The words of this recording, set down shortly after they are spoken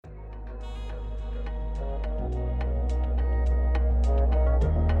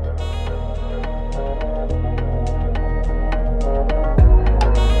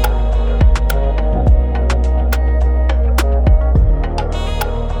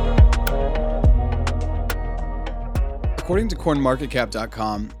According to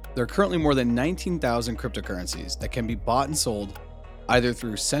CoinMarketCap.com, there are currently more than 19,000 cryptocurrencies that can be bought and sold either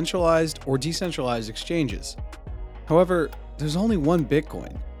through centralized or decentralized exchanges. However, there's only one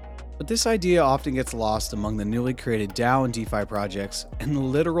Bitcoin. But this idea often gets lost among the newly created DAO and DeFi projects and the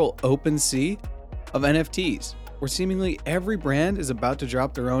literal open sea of NFTs, where seemingly every brand is about to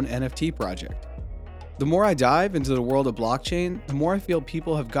drop their own NFT project. The more I dive into the world of blockchain, the more I feel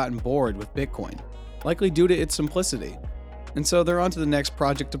people have gotten bored with Bitcoin, likely due to its simplicity. And so they're on to the next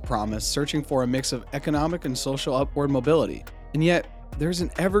project of promise, searching for a mix of economic and social upward mobility. And yet, there's an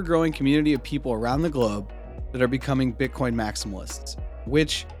ever-growing community of people around the globe that are becoming Bitcoin maximalists,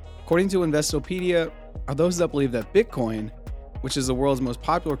 which, according to Investopedia, are those that believe that Bitcoin, which is the world's most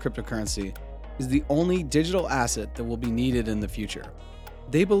popular cryptocurrency, is the only digital asset that will be needed in the future.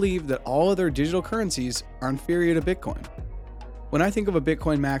 They believe that all other digital currencies are inferior to Bitcoin. When I think of a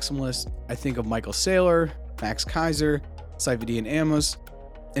Bitcoin maximalist, I think of Michael Saylor, Max Kaiser, Saifedean Ammous,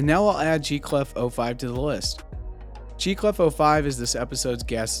 and now I'll add gclef05 to the list. gclef05 is this episode's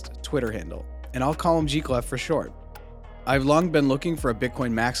guest Twitter handle, and I'll call him gclef for short. I've long been looking for a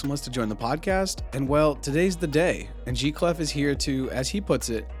Bitcoin maximalist to join the podcast, and well, today's the day, and gclef is here to, as he puts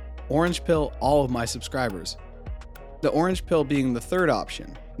it, orange pill all of my subscribers. The orange pill being the third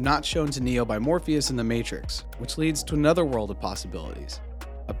option, not shown to Neo by Morpheus in The Matrix, which leads to another world of possibilities,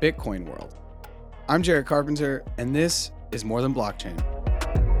 a Bitcoin world. I'm Jarrett Carpenter, and this is More Than Blockchain.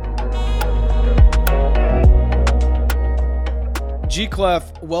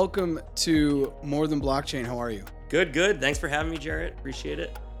 gclef, welcome to More Than Blockchain. How are you? Good. Thanks for having me, Jarrett. Appreciate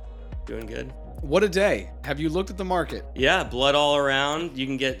it. Doing good. What a day. Have you looked at the market? Yeah, blood all around. You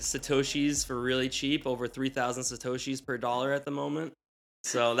can get Satoshis for really cheap, over 3,000 Satoshis per dollar at the moment.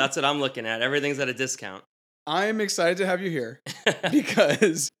 So that's what I'm looking at. Everything's at a discount. I am excited to have you here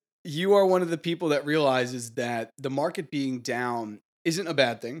because you are one of the people that realizes that the market being down isn't a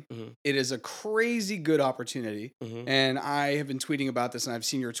bad thing. Mm-hmm. It is a crazy good opportunity. Mm-hmm. And I have been tweeting about this, and I've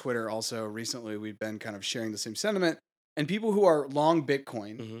seen your Twitter also recently. We've been kind of sharing the same sentiment. And people who are long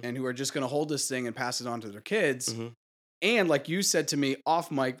Bitcoin Mm-hmm. and who are just going to hold this thing and pass it on to their kids. Mm-hmm. And like you said to me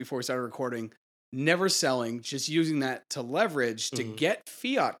off mic before we started recording, never selling, just using that to leverage to Mm-hmm. get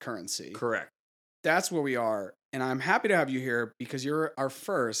fiat currency. Correct. That's where we are. And I'm happy to have you here because you're our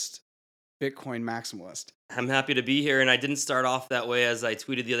first Bitcoin maximalist. I'm happy to be here, and I didn't start off that way. As I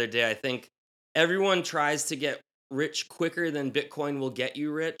tweeted the other day, I think everyone tries to get rich quicker than Bitcoin will get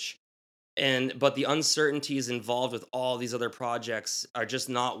you rich. But the uncertainties involved with all these other projects are just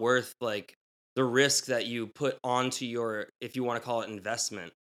not worth like the risk that you put onto your, if you want to call it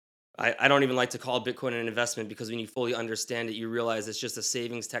investment. I don't even like to call Bitcoin an investment because when you fully understand it, you realize it's just a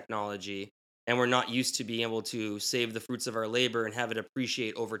savings technology, and we're not used to being able to save the fruits of our labor and have it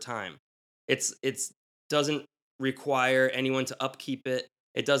appreciate over time. It's doesn't require anyone to upkeep it.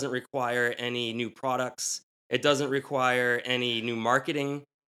 It doesn't require any new products. It doesn't require any new marketing.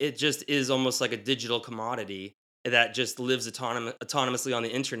 It just is almost like a digital commodity that just lives autonomously on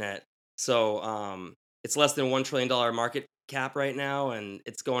the internet. So it's less than $1 trillion market cap right now, and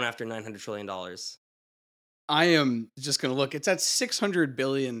it's going after $900 trillion. I am just going to look. It's at $600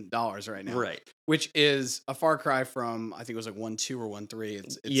 billion right now. Right. Which is a far cry from, I think it was like 1.2 or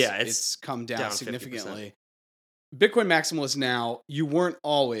 1.3. It's come down significantly. 50%. Bitcoin maximalist now, you weren't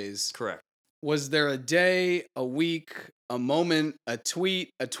always. Correct. Was there a day, a week, a moment, a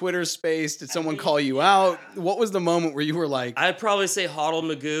tweet, a Twitter space? Did someone call you out? What was the moment where you were like... I'd probably say Hodl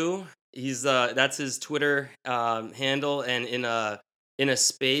Magoo. He's that's his Twitter handle, and in a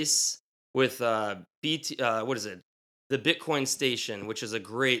space with BT what is it? The Bitcoin Station, which is a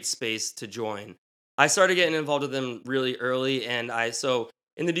great space to join. I started getting involved with them really early, and so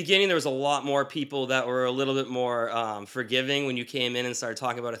in the beginning there was a lot more people that were a little bit more forgiving when you came in and started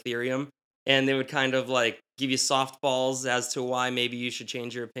talking about Ethereum, and they would kind of like give you softballs as to why maybe you should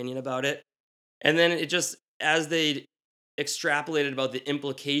change your opinion about it. And then it just, as they extrapolated about the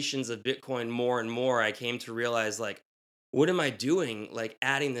implications of Bitcoin more and more, I came to realize, like, what am I doing, like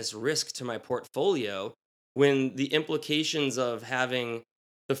adding this risk to my portfolio when the implications of having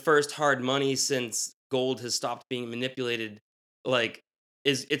the first hard money since gold has stopped being manipulated, like,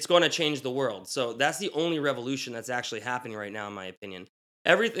 it's going to change the world. So that's the only revolution that's actually happening right now, in my opinion.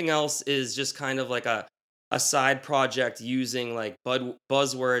 Everything else is just kind of like a side project using like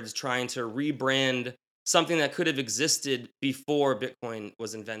buzzwords, trying to rebrand something that could have existed before Bitcoin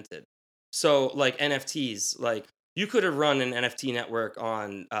was invented. So like NFTs, like you could have run an NFT network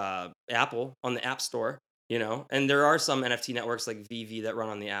on Apple, on the App Store, and there are some NFT networks like VV that run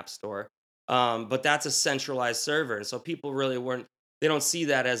on the App Store. But that's a centralized server. And so people really weren't They don't see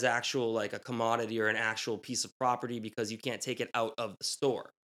that as actual like a commodity or an actual piece of property because you can't take it out of the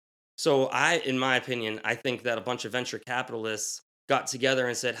store. So in my opinion, I think that a bunch of venture capitalists got together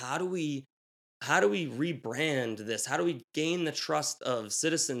and said, how do we rebrand this? How do we gain the trust of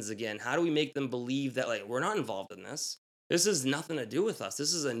citizens again? How do we make them believe that like we're not involved in this? This has nothing to do with us.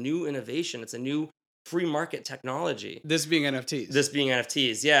 This is a new innovation. It's a new free market technology. This being NFTs. This being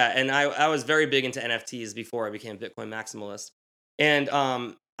NFTs, yeah. And I was very big into NFTs before I became Bitcoin maximalist. And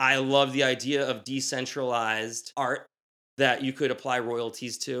I love the idea of decentralized art that you could apply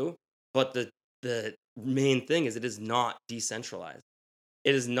royalties to. But the main thing is it is not decentralized.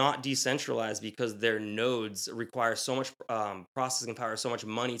 It is not decentralized because their nodes require so much processing power, so much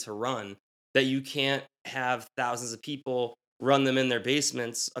money to run that you can't have thousands of people run them in their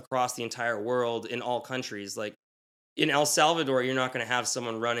basements across the entire world in all countries. Like in El Salvador, you're not going to have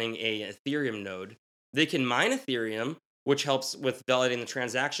someone running a Ethereum node. They can mine Ethereum, which helps with validating the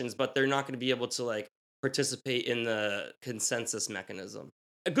transactions, but they're not going to be able to like participate in the consensus mechanism.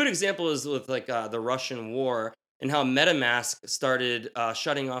 A good example is with like the Russian war and how MetaMask started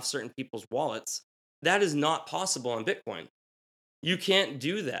shutting off certain people's wallets. That is not possible on Bitcoin. You can't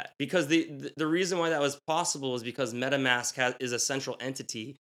do that because the reason why that was possible is because MetaMask is a central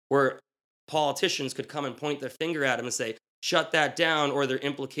entity where politicians could come and point their finger at them and say, shut that down, or there are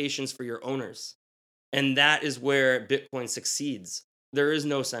implications for your owners. And that is where Bitcoin succeeds. There is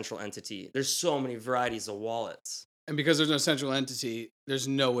no central entity. There's so many varieties of wallets. And because there's no central entity, there's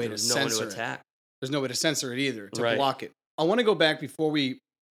no way to censor it. There's no way to censor it either, to block it. I want to go back before we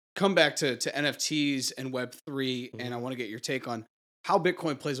come back to NFTs and Web3, and I want to get your take on how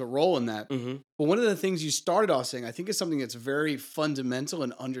Bitcoin plays a role in that. But one of the things you started off saying, I think is something that's very fundamental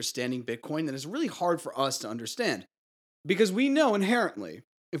in understanding Bitcoin that is really hard for us to understand. Because we know inherently,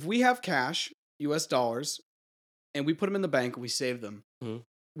 if we have cash, US dollars, and we put them in the bank and we save them,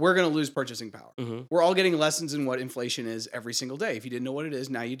 we're going to lose purchasing power. We're all getting lessons in what inflation is every single day. If you didn't know what it is,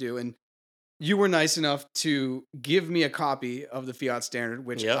 now you do. And you were nice enough to give me a copy of the Fiat Standard,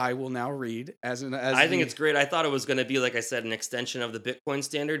 which I will now read I think it's great. I thought it was going to be, like I said, an extension of the Bitcoin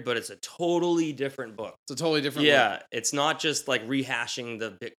Standard, but it's a totally different book. It's a totally different book. It's not just like rehashing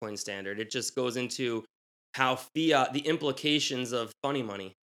the Bitcoin Standard. It just goes into how fiat, the implications of funny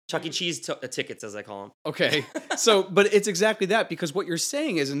money. Chuck E. Cheese tickets, as I call them. Okay. So, but it's exactly that, because what you're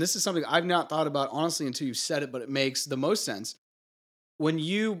saying is, and this is something I've not thought about honestly until you said it, but it makes the most sense. When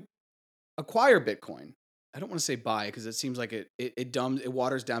you acquire Bitcoin, I don't want to say buy because it seems like it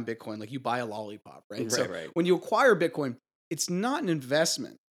waters down Bitcoin. Like you buy a lollipop, right? Right. When you acquire Bitcoin, it's not an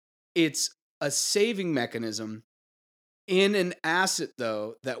investment. It's a saving mechanism in an asset,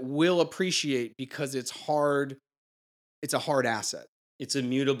 though, that will appreciate because it's hard. It's a hard asset. It's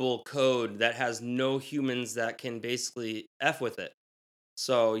immutable code that has no humans that can basically F with it.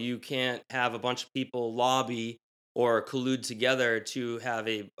 So you can't have a bunch of people lobby or collude together to have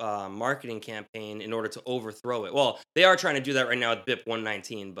a marketing campaign in order to overthrow it. Well, they are trying to do that right now with BIP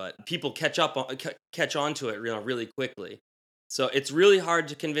 119, but people catch on to it really quickly. So it's really hard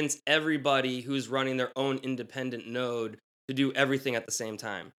to convince everybody who's running their own independent node to do everything at the same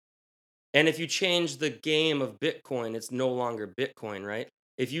time. And if you change the game of Bitcoin, it's no longer Bitcoin, right?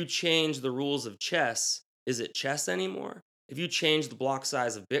 If you change the rules of chess, is it chess anymore? If you change the block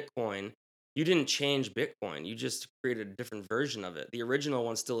size of Bitcoin, you didn't change Bitcoin. You just created a different version of it. The original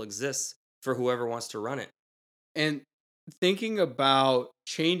one still exists for whoever wants to run it. And thinking about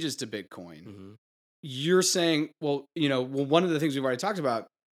changes to Bitcoin, you're saying, well, one of the things we've already talked about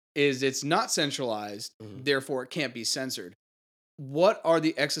is it's not centralized, therefore it can't be censored. What are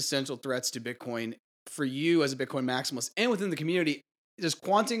the existential threats to Bitcoin for you as a Bitcoin maximalist and within the community? Does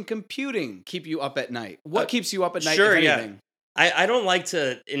quantum computing keep you up at night? What keeps you up at night, sure, if anything? I don't like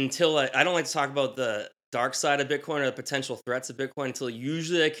to I don't like to talk about the dark side of Bitcoin or the potential threats of Bitcoin until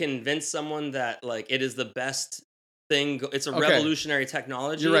usually I convince someone that like it is the best thing. It's a revolutionary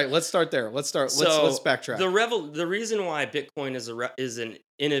technology. You're right. Let's start there. Let's backtrack. The reason why Bitcoin is an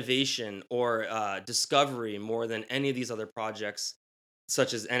innovation or discovery more than any of these other projects,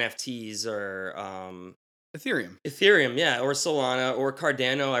 such as NFTs or Ethereum, yeah, or Solana or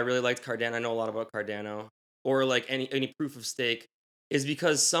Cardano. I really liked Cardano. I know a lot about Cardano. Or like any proof of stake, is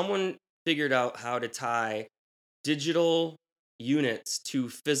because someone figured out how to tie digital units to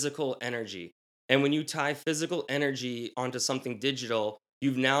physical energy. And when you tie physical energy onto something digital,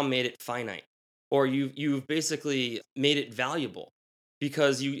 you've now made it finite, or you've basically made it valuable,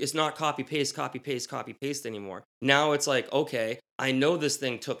 because it's not copy paste anymore. Now it's like, okay, I know this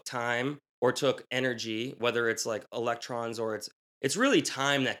thing took time or took energy, whether it's like electrons or it's really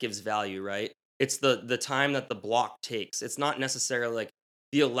time that gives value, right? It's the time that the block takes. It's not necessarily like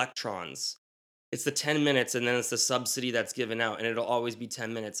the electrons. It's the 10 minutes, and then it's the subsidy that's given out, and it'll always be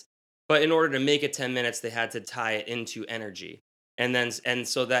 10 minutes. But in order to make it 10 minutes, they had to tie it into energy. And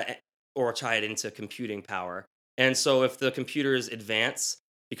so that or tie it into computing power. And so if the computers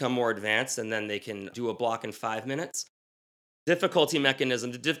become more advanced, and then they can do a block in 5 minutes, difficulty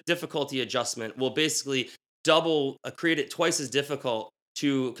mechanism, the difficulty adjustment will basically create it twice as difficult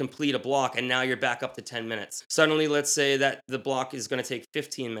to complete a block, and now you're back up to 10 minutes. Suddenly, let's say that the block is going to take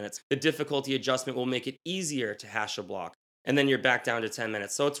 15 minutes. The difficulty adjustment will make it easier to hash a block, and then you're back down to 10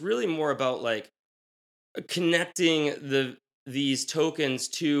 minutes. So it's really more about like connecting these tokens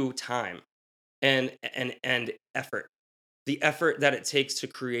to time and effort. The effort that it takes to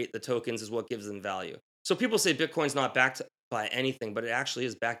create the tokens is what gives them value. So people say Bitcoin's not backed by anything, but it actually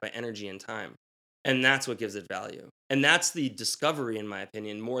is backed by energy and time. And that's what gives it value. And that's the discovery, in my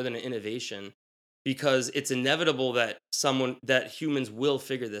opinion, more than an innovation, because it's inevitable that humans will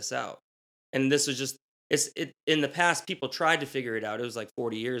figure this out. And this was just in the past, people tried to figure it out. It was like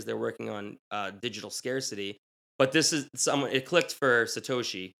 40 years they're working on digital scarcity. But this is it clicked for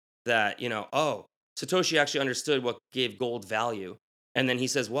Satoshi that, oh, Satoshi actually understood what gave gold value. And then he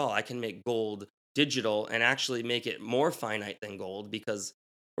says, well, I can make gold digital and actually make it more finite than gold because,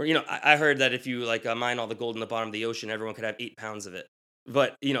 or, I heard that if you like mine all the gold in the bottom of the ocean, everyone could have 8 pounds of it.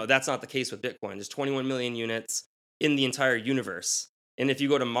 But, that's not the case with Bitcoin. There's 21 million units in the entire universe. And if you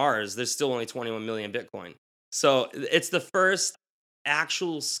go to Mars, there's still only 21 million Bitcoin. So it's the first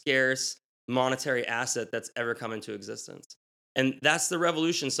actual scarce monetary asset that's ever come into existence. And that's the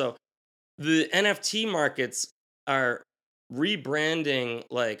revolution. So the NFT markets are rebranding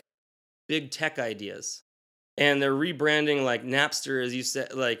like big tech ideas. And they're rebranding like Napster, as you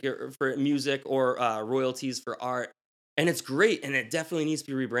said, like for music or royalties for art. And it's great. And it definitely needs to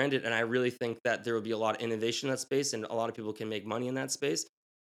be rebranded. And I really think that there will be a lot of innovation in that space and a lot of people can make money in that space.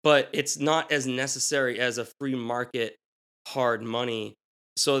 But it's not as necessary as a free market hard money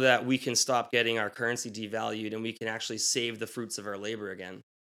so that we can stop getting our currency devalued and we can actually save the fruits of our labor again.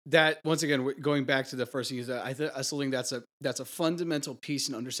 That once again, going back to the first thing is that I still think that's a fundamental piece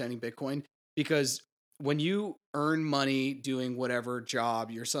in understanding Bitcoin, because when you earn money doing whatever job,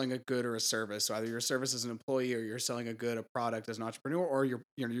 you're selling a good or a service. So either your service as an employee or you're selling a good, a product as an entrepreneur, or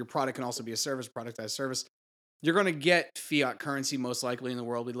your product can also be a service, product as service. You're going to get fiat currency most likely in the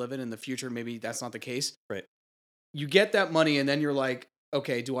world we live in the future. Maybe that's not the case. Right. You get that money and then you're like,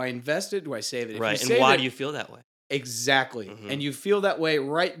 okay, do I invest it? Do I save it? Right. And why do you feel that way? Exactly. Mm-hmm. And you feel that way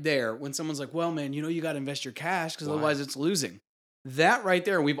right there when someone's like, well, man, you got to invest your cash because otherwise it's losing. That right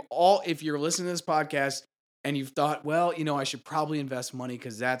there, if you're listening to this podcast and you've thought, well, I should probably invest money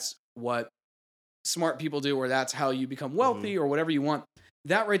because that's what smart people do, or that's how you become wealthy, or whatever you want.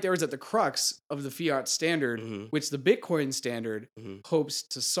 That right there is at the crux of the fiat standard, which the Bitcoin standard hopes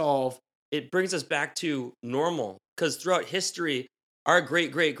to solve. It brings us back to normal, because throughout history, our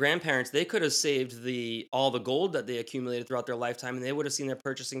great-great-grandparents, they could have saved all the gold that they accumulated throughout their lifetime, and they would have seen their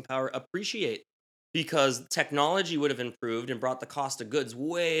purchasing power appreciate because technology would have improved and brought the cost of goods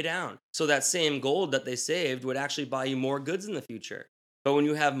way down. So that same gold that they saved would actually buy you more goods in the future. But when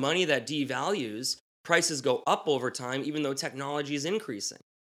you have money that devalues, prices go up over time, even though technology is increasing.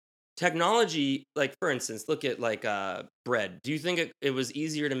 Technology, like for instance, look at like bread. Do you think it was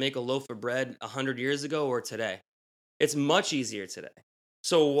easier to make a loaf of bread 100 years ago or today? It's much easier today.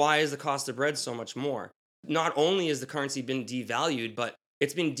 So why is the cost of bread so much more? Not only has the currency been devalued, but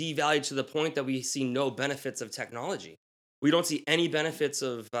it's been devalued to the point that we see no benefits of technology. We don't see any benefits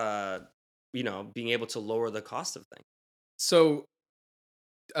of, being able to lower the cost of things. So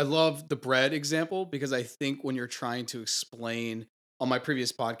I love the bread example because I think when you're trying to explain, on my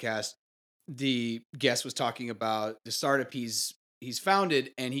previous podcast, the guest was talking about the startup he's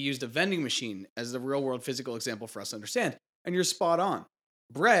founded, and he used a vending machine as the real world physical example for us to understand. And you're spot on.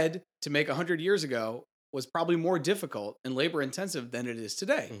 Bread to make 100 years ago was probably more difficult and labor intensive than it is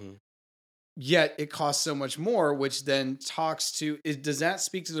today. Mm-hmm. Yet it costs so much more, which then does that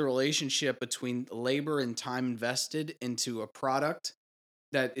speak to the relationship between labor and time invested into a product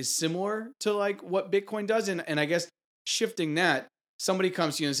that is similar to like what Bitcoin does? And I guess shifting that, somebody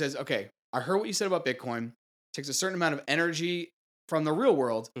comes to you and says, okay, I heard what you said about Bitcoin. It takes a certain amount of energy from the real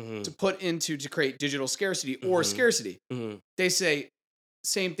world to put into to create digital scarcity or scarcity. Mm-hmm. They say,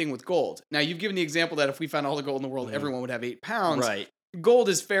 same thing with gold. Now, you've given the example that if we found all the gold in the world, everyone would have 8 pounds. Right. Gold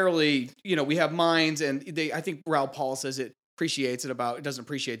is fairly, we have mines, and I think Raoul Pal says it doesn't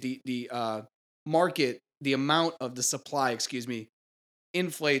appreciate the market, the amount of the supply,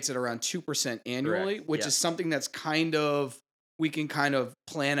 inflates at around 2% annually, which is something that's kind of, we can kind of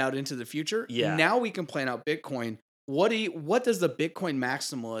plan out into the future. Yeah. Now we can plan out Bitcoin. What does the Bitcoin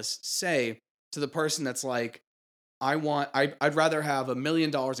maximalist say to the person that's like, I'd rather have $1 million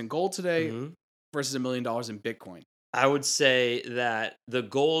in gold today Mhm. versus $1 million in Bitcoin. I would say that the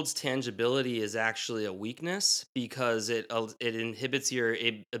gold's tangibility is actually a weakness because it inhibits your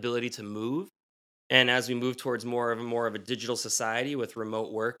ability to move. And as we move towards more of a digital society with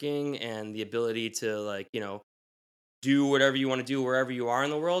remote working and the ability to, like, do whatever you want to do wherever you are in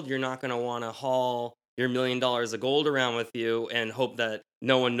the world, you're not going to want to haul your $1 million of gold around with you and hope that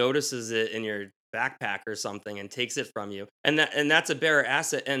no one notices it in your backpack or something and takes it from you. And that's a bearer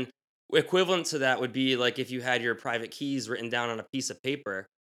asset. And equivalent to that would be like if you had your private keys written down on a piece of paper.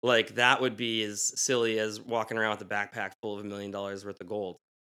 Like that would be as silly as walking around with a backpack full of $1 million worth of gold.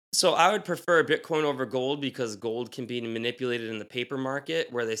 So I would prefer Bitcoin over gold because gold can be manipulated in the paper market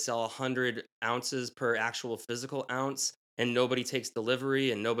where they sell 100 ounces per actual physical ounce and nobody takes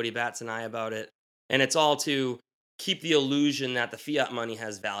delivery and nobody bats an eye about it. And it's all to keep the illusion that the fiat money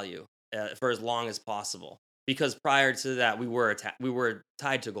has value for as long as possible. Because prior to that, we were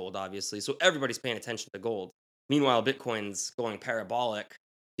tied to gold, obviously. So everybody's paying attention to gold. Meanwhile, Bitcoin's going parabolic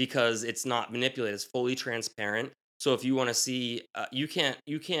because it's not manipulated. It's fully transparent. So if you want to see, you can't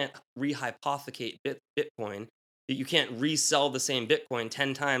rehypothecate Bitcoin. You can't resell the same Bitcoin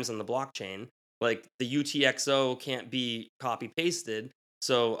 10 times on the blockchain. Like the UTXO can't be copy pasted.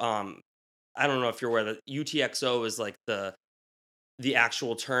 So I don't know if you're aware that UTXO is like the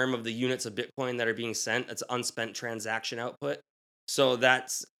actual term of the units of Bitcoin that are being sent. It's unspent transaction output. So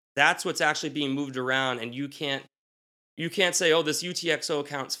that's what's actually being moved around, and you can't say, oh, this UTXO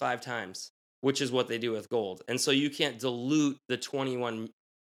counts 5 times, which is what they do with gold. And so you can't dilute the 21.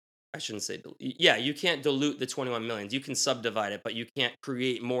 I shouldn't say, yeah, you can't dilute the 21 millions. You can subdivide it, but you can't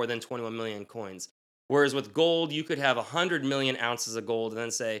create more than 21 million coins. Whereas with gold, you could have 100 million ounces of gold and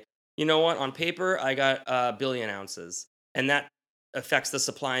then say, you know what, on paper, I got a billion ounces. And that affects the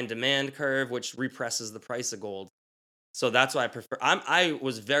supply and demand curve, which represses the price of gold. So that's why I prefer. I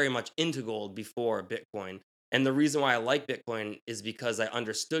was very much into gold before Bitcoin, and the reason why I like Bitcoin is because I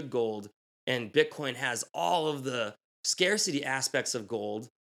understood gold, and Bitcoin has all of the scarcity aspects of gold,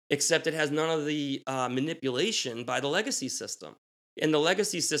 except it has none of the manipulation by the legacy system. And the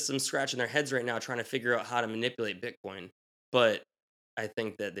legacy system's scratching their heads right now trying to figure out how to manipulate Bitcoin, but I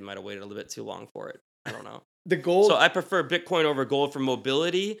think that they might have waited a little bit too long for it. I don't know. The So gold I prefer Bitcoin over gold for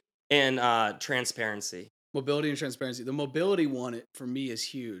mobility and transparency. mobility and transparency. The mobility one for me is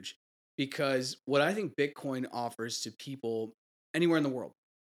huge because what I think Bitcoin offers to people anywhere in the world.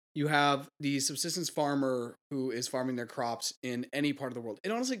 You have the subsistence farmer who is farming their crops in any part of the world.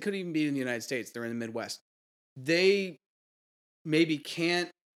 It honestly could even be in the United States. They're in the Midwest. They maybe can't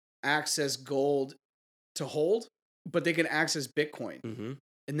access gold to hold, but they can access Bitcoin. Hmm.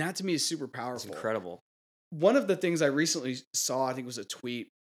 And that to me is super It's powerful. incredible. One of the things I recently saw, I think was a tweet,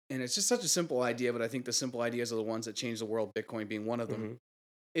 and it's just such a simple idea, but I think the simple ideas are the ones that change the world, Bitcoin being one of them, Hmm.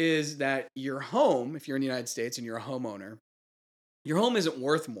 is that your home, if you're in the United States and you're a homeowner, your home isn't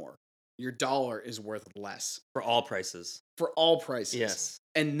worth more. Your dollar is worth less For all prices. for all prices. Yes.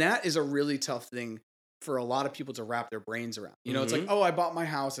 And that is a really tough thing for a lot of people to wrap their brains around. It's like, Hmm. oh, I bought my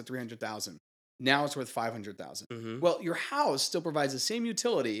house at 300,000. Now it's worth 500,000. Hmm. Well, your house still provides the same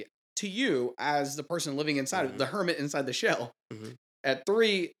utility to you as the person living inside Mhm. the hermit inside the shell Hmm. at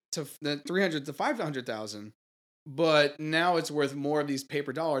 300 to 500,000. But now it's worth more of these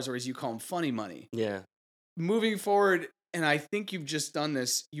paper dollars, or as you call them, funny money. Yeah. Moving forward, and I think you've just done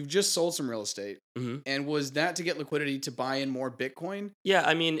this. You've just sold some real estate. Hmm. And was that to get liquidity to buy in more Bitcoin? Yeah.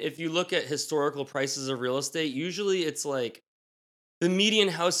 I mean, if you look at historical prices of real estate, usually it's like the median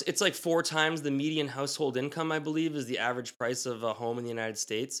house, it's like 4 times the median household income, I believe, is the average price of a home in the United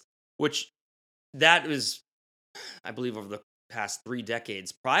States, which that is, I believe, over the past 3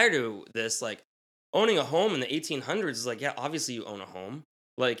 decades. Prior to this, like owning a home in the 1800s is like, yeah, obviously you own a home.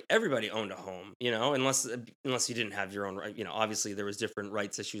 Like everybody owned a home, unless you didn't have your own right. Obviously there was different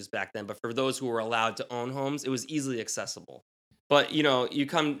rights issues back then, but for those who were allowed to own homes, it was easily accessible. But you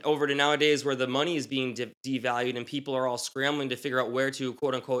come over to nowadays where the money is being devalued and people are all scrambling to figure out where to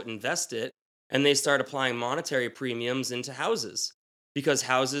quote unquote invest it, and they start applying monetary premiums into houses because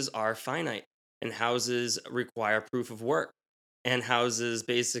houses are finite and houses require proof of work, and houses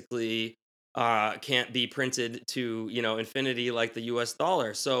basically can't be printed to infinity like the U.S.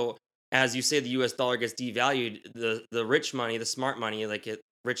 dollar. So as you say, the U.S. dollar gets devalued. The rich money, the smart money, like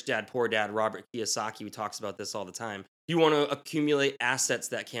Rich Dad Poor Dad, Robert Kiyosaki, who talks about this all the time. You want to accumulate assets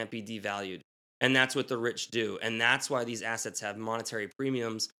that can't be devalued, and that's what the rich do, and that's why these assets have monetary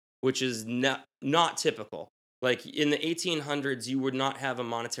premiums, which is not typical. Like in the 1800s, you would not have a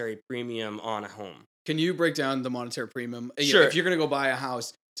monetary premium on a home. Can you break down the monetary premium? Sure. If you're going to go buy a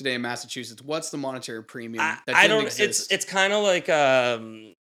house today in Massachusetts, what's the monetary premium that I didn't don't. exist? It's kind of like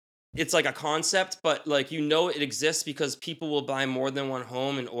it's like a concept, but like it exists because people will buy more than one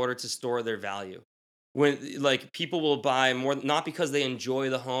home in order to store their value. When like people will buy more not because they enjoy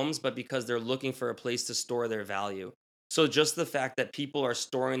the homes, but because they're looking for a place to store their value. So just the fact that people are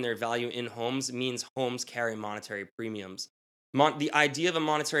storing their value in homes means homes carry monetary premiums. The idea of a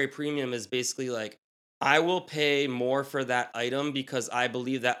monetary premium is basically like I will pay more for that item because I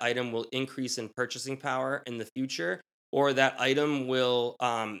believe that item will increase in purchasing power in the future, or that item will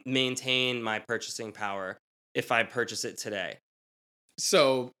maintain my purchasing power if I purchase it today.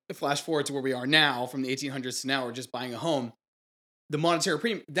 So, flash forward to where we are now, from the 1800s to now, we're just buying a home. The monetary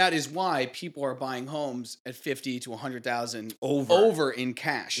premium, that is why people are buying homes at 50 to 100,000 over in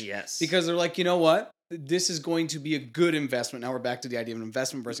cash. Yes. Because they're like, you know what? This is going to be a good investment. Now we're back to the idea of an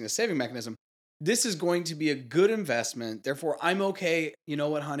investment versus a saving mechanism. This is going to be a good investment. Therefore, I'm okay. You know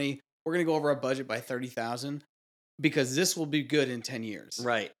what, honey? We're going to go over our budget by 30,000 because this will be good in 10 years.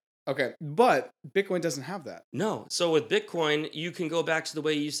 Right. Okay. But Bitcoin doesn't have that. No. So with Bitcoin, you can go back to the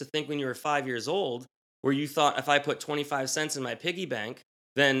way you used to think when you were 5 years old, where you thought if I put 25 cents in my piggy bank,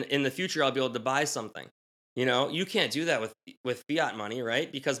 then in the future I'll be able to buy something. You can't do that with fiat money,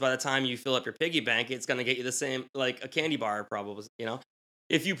 right? Because by the time you fill up your piggy bank, it's going to get you the same like a candy bar probably.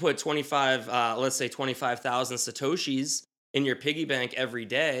 If you put 25 let's say 25,000 satoshis in your piggy bank every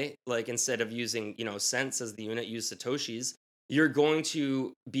day, like instead of using, cents as the unit, use satoshis, you're going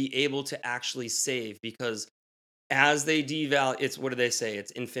to be able to actually save because as they devalue, it's what do they say?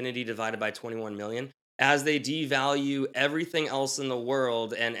 It's infinity divided by 21 million. As they devalue everything else in the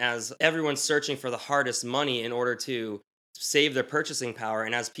world, and as everyone's searching for the hardest money in order to save their purchasing power,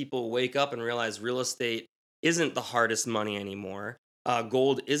 and as people wake up and realize real estate isn't the hardest money anymore,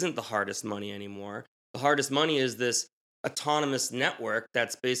 gold isn't the hardest money anymore. The hardest money is this autonomous network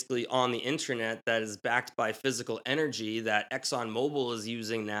that's basically on the internet that is backed by physical energy that ExxonMobil is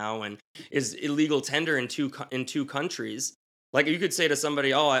using now and is illegal tender in two countries. Like you could say to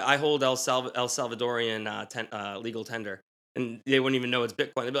somebody, "Oh, I hold El Salvadorian legal tender," and they wouldn't even know it's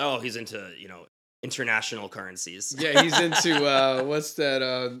Bitcoin. They'd be like, "Oh, he's into international currencies." Yeah, he's into what's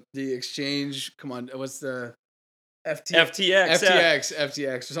that? The exchange. Come on, what's the FTX,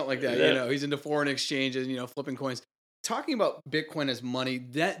 FTX, or something like that. Yeah. He's into foreign exchanges. Flipping coins. Talking about Bitcoin as money.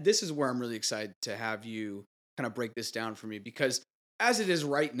 This is where I'm really excited to have you kind of break this down for me, because as it is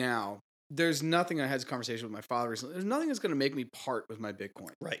right now, there's nothing. I had this conversation with my father recently. There's nothing that's going to make me part with my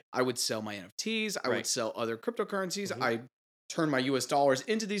Bitcoin. Right. I would sell my NFTs. I Right. would sell other cryptocurrencies. Mhm. I turn my US dollars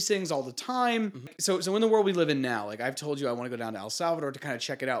into these things all the time. Mhm. So in the world we live in now, like I've told you, I want to go down to El Salvador to kind of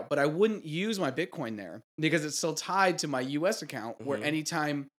check it out, but I wouldn't use my Bitcoin there because it's still tied to my US account, where Mhm.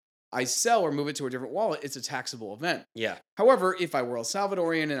 anytime I sell or move it to a different wallet, it's a taxable event. Yeah. However, if I were El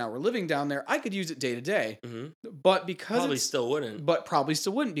Salvadorian and I were living down there, I could use it day to day. Mhm. But because Probably it's still wouldn't. but probably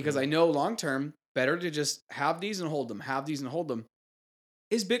still wouldn't, because Mhm. I know long term better to just have these and hold them, have these and hold them.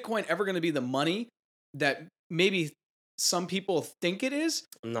 Is Bitcoin ever going to be the money that maybe some people think it is?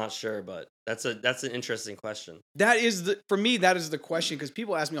 I'm not sure, but that's an interesting question. That is for me, that is the question, because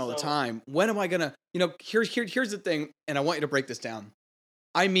people ask me all the So- time, when am I gonna, here's the thing, and I want you to break this down.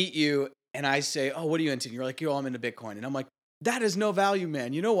 I meet you and I say, "Oh, what are you into?" And you're like, "Yo, I'm into Bitcoin." And I'm like, "That is no value,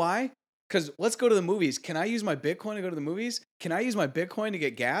 man. You know why? Because let's go to the movies. Can I use my Bitcoin to go to the movies? Can I use my Bitcoin to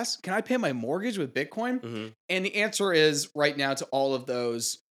get gas? Can I pay my mortgage with Bitcoin?" Mhm. And the answer is right now to all of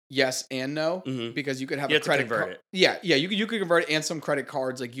those, yes and no, Mhm. because you could have You a have to credit convert card. it. Yeah, you could convert it, and some credit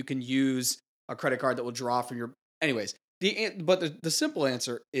cards, like you can use a credit card that will draw from your. Anyways, the simple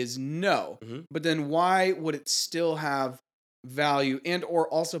answer is no. Mhm. But then why would it still have value? And or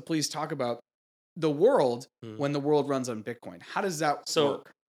also please talk about the world Mhm. when the world runs on Bitcoin. How does that So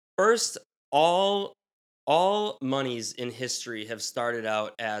work? first, all monies in history have started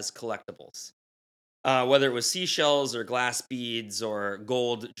out as collectibles. Whether it was seashells or glass beads or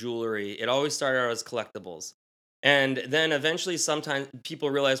gold jewelry, it always started out as collectibles. And then eventually, sometimes people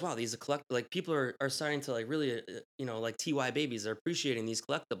realize, wow, these are like people are starting to like really, like TY babies are appreciating these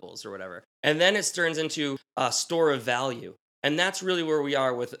collectibles or whatever. And then it turns into a store of value. And that's really where we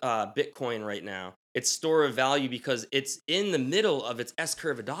are with Bitcoin right now. It's store of value because it's in the middle of its S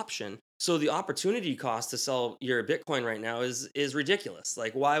curve adoption. So the opportunity cost to sell your Bitcoin right now is ridiculous.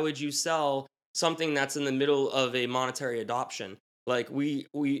 Like, why would you sell something that's in the middle of a monetary adoption? Like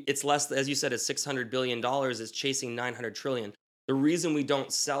it's less, as you said, it's $600 billion. It's chasing 900 trillion. The reason we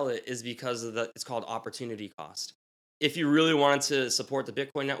don't sell it is because of it's called opportunity cost. If you really wanted to support the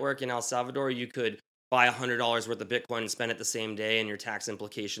Bitcoin network in El Salvador, you could buy $100 worth of Bitcoin and spend it the same day, and your tax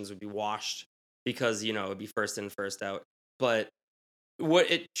implications would be washed because it would be first in, first out. But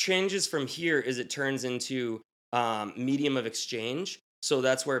what it changes from here is it turns into medium of exchange. So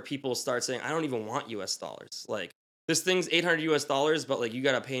that's where people start saying, I don't even want US dollars. Like this thing's 800 US dollars, but like you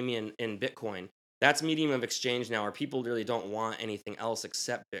got to pay me in Bitcoin. That's medium of exchange now, where people really don't want anything else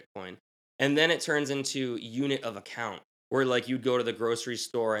except Bitcoin. And then it turns into unit of account, where like you'd go to the grocery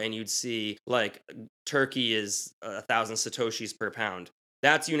store and you'd see like turkey is 1,000 Satoshis per pound.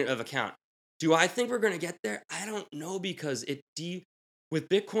 That's unit of account. Do I think we're going to get there? I don't know, because with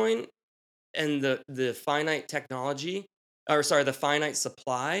Bitcoin and the finite technology, or sorry, the finite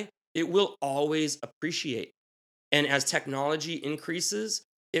supply, it will always appreciate. And as technology increases,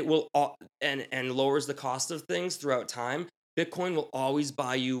 it will and lowers the cost of things throughout time. Bitcoin will always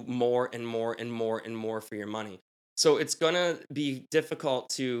buy you more and more and more and more for your money. So it's gonna be difficult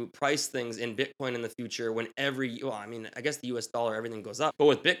to price things in Bitcoin in the future when I guess the US dollar, everything goes up. But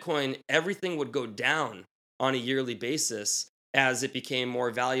with Bitcoin, everything would go down on a yearly basis as it became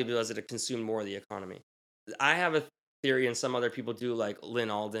more valuable, as it consumed more of the economy. I have a theory, and some other people do, like Lynn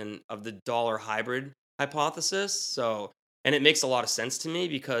Alden, of the dollar hybrid hypothesis. So, and it makes a lot of sense to me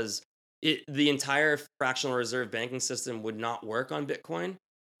because the entire fractional reserve banking system would not work on Bitcoin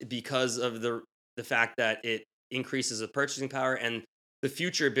because of the fact that it increases the purchasing power, and the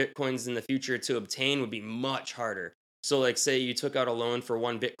future Bitcoins in the future to obtain would be much harder. So, like, say you took out a loan for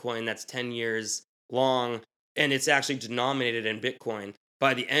one Bitcoin that's 10 years long, and it's actually denominated in Bitcoin.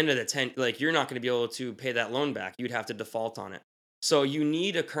 By the end of the 10, like, you're not going to be able to pay that loan back. You'd have to default on it. So you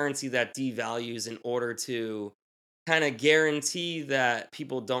need a currency that devalues in order to kind of guarantee that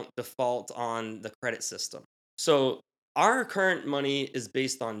people don't default on the credit system. So our current money is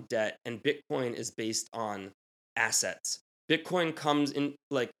based on debt, and Bitcoin is based on assets. Bitcoin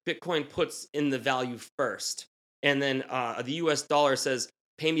puts in the value first, and then the US dollar says,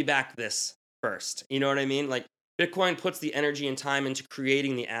 pay me back this first. You know what I mean? Like, Bitcoin puts the energy and time into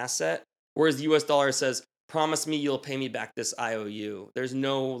creating the asset, whereas the US dollar says, promise me you'll pay me back this IOU. There's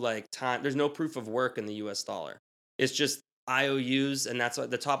no like time, there's no proof of work in the US dollar. It's just IOUs, and that's what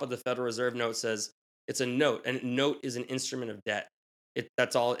the top of the Federal Reserve note says. It's a note, and note is an instrument of debt.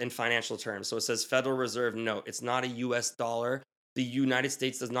 That's all in financial terms. So it says Federal Reserve note. It's not a US dollar. The United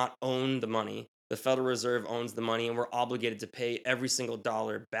States does not own the money. The Federal Reserve owns the money, and we're obligated to pay every single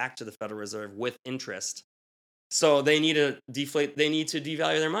dollar back to the Federal Reserve with interest. So they need to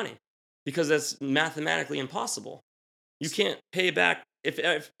devalue their money, because that's mathematically impossible. You can't pay back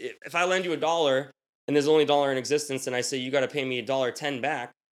if I lend you $1 and there's only $1 in existence, and I say you got to pay me $1.10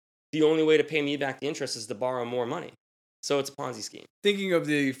 back. The only way to pay me back the interest is to borrow more money. So it's a Ponzi scheme. Thinking of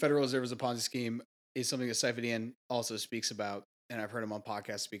the Federal Reserve as a Ponzi scheme is something that Saifedean also speaks about, and I've heard him on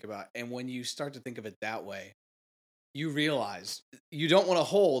podcasts speak about. And when you start to think of it that way, you realize you don't want to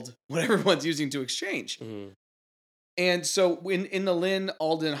hold what everyone's using to exchange. Mm-hmm. And so in the Lynn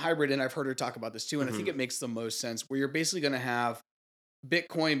Alden hybrid, and I've heard her talk about this too, and I think Mm-hmm. it makes the most sense, where you're basically going to have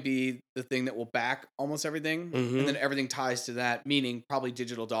Bitcoin be the thing that will back almost everything, Mm-hmm. and then everything ties to that, meaning probably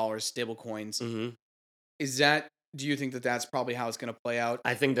digital dollars, stable coins. Mm-hmm. Do you think that that's probably how it's going to play out?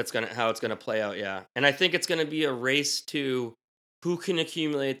 I think that's how it's gonna play out, yeah. And I think it's gonna be a race to who can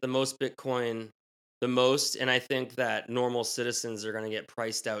accumulate the most Bitcoin the most. And I think that normal citizens are gonna get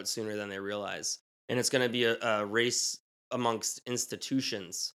priced out sooner than they realize. And it's gonna be a race amongst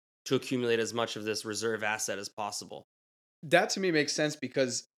institutions to accumulate as much of this reserve asset as possible. That to me makes sense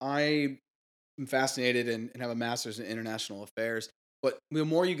because I am fascinated and have a master's in international affairs. But the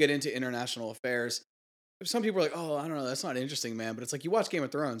more you get into international affairs, some people are like, oh, I don't know, that's not interesting, man. But it's like you watch Game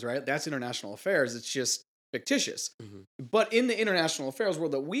of Thrones, right? That's international affairs. It's just fictitious. Mm-hmm. But in the international affairs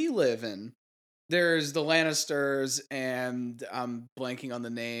world that we live in, there's the Lannisters, and I'm blanking on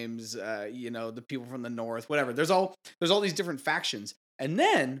the names, the people from the North, whatever. There's all these different factions. And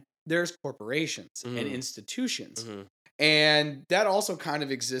then there's corporations and Mm-hmm. institutions. Mm-hmm. And that also kind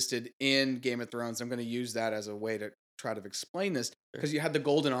of existed in Game of Thrones. I'm going to use that as a way to try to explain this, because you had the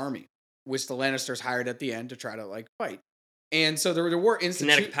Golden Army, which the Lannisters hired at the end to try to like fight. And so there were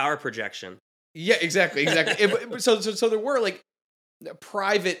Kinetic power projection. Yeah, exactly. So there were like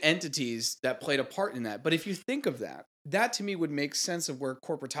private entities that played a part in that. But if you think of that, that to me would make sense of where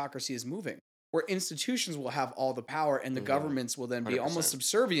corporatocracy is moving, where institutions will have all the power and the Mhm. governments will then be 100%. almost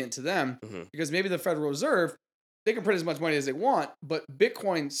subservient to them, Mhm. because maybe the Federal Reserve, they can print as much money as they want, but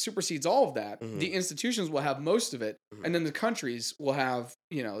Bitcoin supersedes all of that. Mhm. The institutions will have most of it, Mhm. and then the countries will have,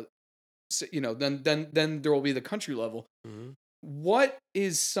 then there will be the country level. Mhm. What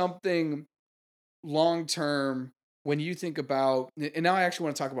is something long term when you think about, and now I actually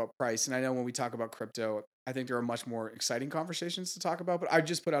want to talk about price, and I know when we talk about crypto, I think there are much more exciting conversations to talk about, but I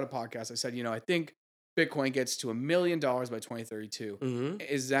just put out a podcast. I said, I think Bitcoin gets to $1 million by 2032. Hmm.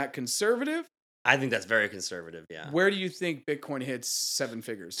 Is that conservative? I think that's very conservative. Yeah. Where do you think Bitcoin hits seven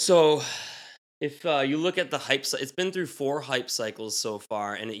figures? So, if you look at the it's been through 4 hype cycles so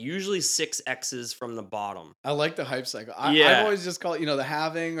far, and it usually 6x's from the bottom. I like the hype cycle. I've Yeah. always just called it, the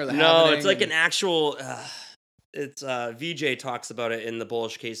halving or the No, halving. it's like an actual. It's VJ talks about it in the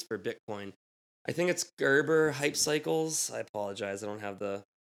bullish case for Bitcoin. I think it's Gerber hype cycles. I apologize, I don't have the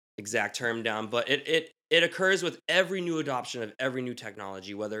exact term down, but it occurs with every new adoption of every new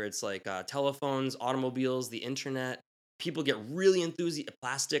technology, whether it's like telephones, automobiles, the internet. People get really enthusiastic.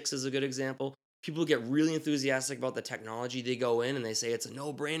 Plastics is a good example. People get really enthusiastic about the technology. They go in and they say it's a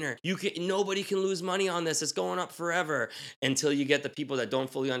no-brainer. Nobody can lose money on this. It's going up forever. Until you get the people that don't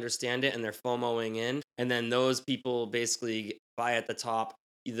fully understand it and they're FOMOing in, and then those people basically buy at the top.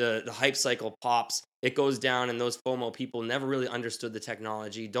 The hype cycle pops, it goes down, and those FOMO people never really understood the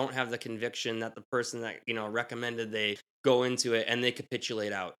technology, don't have the conviction that the person that recommended they go into it, and they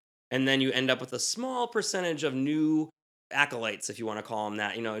capitulate out. And then you end up with a small percentage of new acolytes, if you want to call them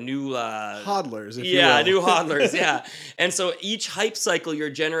that, new hodlers, if yeah, you will. new hodlers, yeah. And so each hype cycle,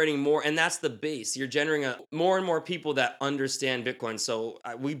 you're generating more, and that's the base. You're generating more and more people that understand Bitcoin. So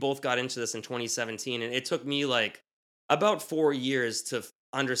we both got into this in 2017, and it took me like about 4 years to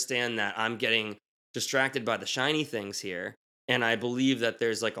understand that I'm getting distracted by the shiny things here. And I believe that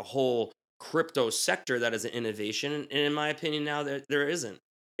there's like a whole crypto sector that is an innovation. And in my opinion, now there isn't.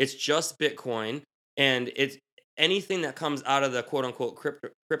 It's just Bitcoin, and it's anything that comes out of the quote unquote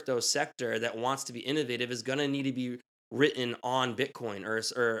crypto sector that wants to be innovative is going to need to be written on Bitcoin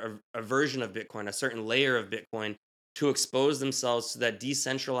or a version of Bitcoin, a certain layer of Bitcoin, to expose themselves to that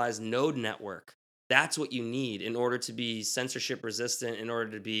decentralized node network. That's what you need in order to be censorship resistant, in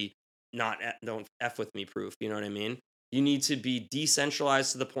order to be don't F with me proof. You know what I mean? You need to be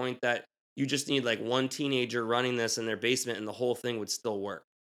decentralized to the point that you just need like one teenager running this in their basement and the whole thing would still work,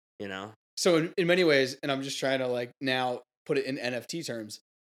 So in many ways, and I'm just trying to like now put it in NFT terms,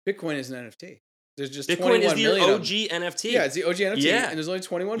 Bitcoin is an NFT. There's just Bitcoin is the OG of NFT. Yeah, it's the OG NFT. Yeah. And there's only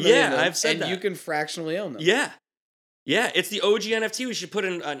 21 million. Yeah, of them, I've said and that. you can fractionally own them. Yeah. Yeah, it's the OG NFT. We should put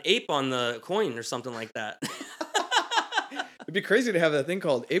an ape on the coin or something like that. It'd be crazy to have that thing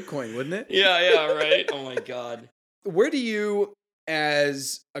called ApeCoin, wouldn't it? Yeah, right. Oh my God. Where do you,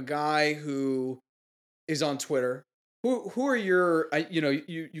 as a guy who is on Twitter, who are your,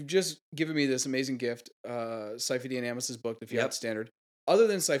 you've just given me this amazing gift, Saifedean Amos's book, The Fiat Standard. Other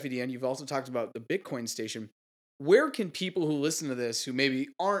than Saifedean, you've also talked about the Bitcoin Station. Where can people who listen to this, who maybe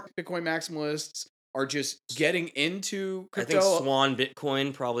aren't Bitcoin maximalists, are just getting into crypto? I think Swan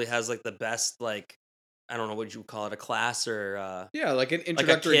Bitcoin probably has like the best, like, I don't know what you would call it, a class or like an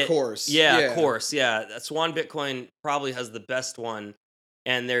introductory like course. Yeah, course. Yeah, Swan Bitcoin probably has the best one,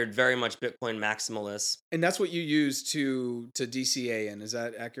 and they're very much Bitcoin maximalists. And that's what you use to DCA in. Is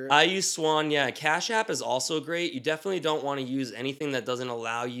that accurate? I use Swan. Yeah, Cash App is also great. You definitely don't want to use anything that doesn't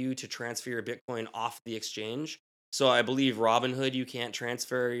allow you to transfer your Bitcoin off the exchange. So I believe Robinhood, you can't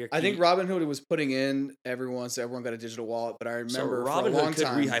transfer your key. I think Robinhood was putting in everyone got a digital wallet, but I remember so for a long could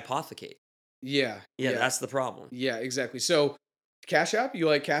time, rehypothecate. Yeah, that's the problem. Yeah, exactly. So Cash App, you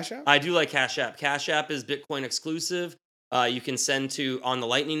like Cash App? I do like Cash App. Cash App is Bitcoin exclusive. You can send to on the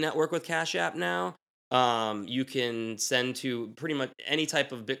Lightning Network with Cash App now. You can send to pretty much any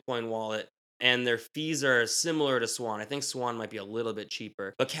type of Bitcoin wallet, and their fees are similar to Swan. I think Swan might be a little bit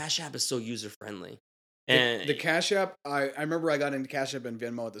cheaper, but Cash App is so user friendly. And the Cash App, I remember I got into Cash App and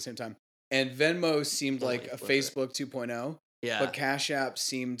Venmo at the same time, and Venmo seemed like a Facebook 2.0. Yeah, but Cash App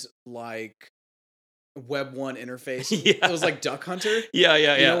seemed like Web 1 interface. Yeah. It was like Duck Hunter. Yeah.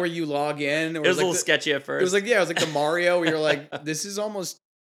 You know, where you log in. It was a little sketchy at first. It was like the Mario where you're like, this is almost,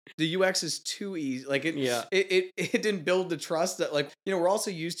 the UX is too easy. Like it didn't build the trust that, like, we're also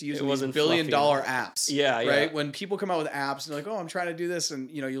used to using these $1 billion apps. Yeah. Right. Yeah. When people come out with apps and they're like, oh, I'm trying to do this.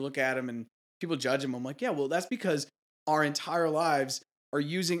 And, you look at them and people judge them. I'm like, yeah, well, that's because our entire lives are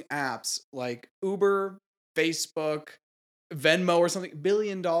using apps like Uber, Facebook, Venmo or something, $1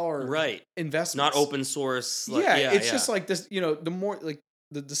 billion investments. Not open source. It's just like this, the more, like,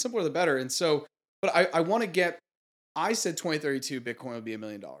 the simpler the better. And so, but I want to get, I said 2032 Bitcoin would be $1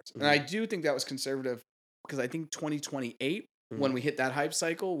 million. And I do think that was conservative because I think 2028, when we hit that hype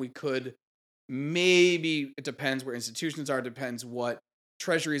cycle, we could maybe, it depends where institutions are, depends what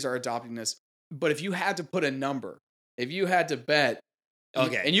treasuries are adopting this. But if you had to put a number, if you had to bet,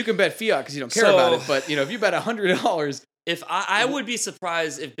 and you can bet fiat because you don't care about it, but if you bet $100, if I would be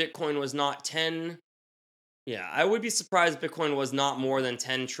surprised if Bitcoin was not 10 Yeah, I would be surprised Bitcoin was not more than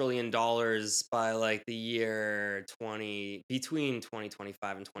 $10 trillion by like the year 20 between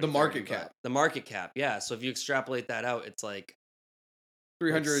 2025 and The 2030. market But cap, the market cap, yeah. So if you extrapolate that out, it's like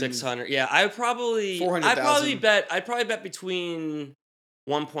 300 and 600. Yeah, $400,000. I'd probably bet between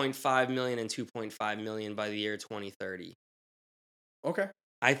 1.5 million and 2.5 million by the year 2030. Okay.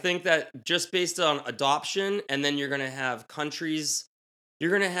 I think that just based on adoption, and then you're going to have countries, you're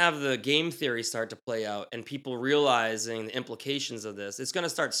going to have the game theory start to play out and people realizing the implications of this. It's going to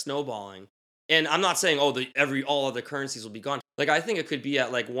start snowballing. And I'm not saying, oh, all other currencies will be gone. Like, I think it could be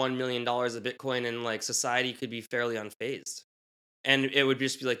at like $1 million of Bitcoin and like society could be fairly unfazed. And it would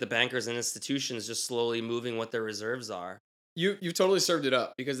just be like the bankers and institutions just slowly moving what their reserves are. You totally served it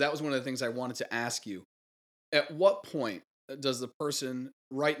up because that was one of the things I wanted to ask you. At what point does the person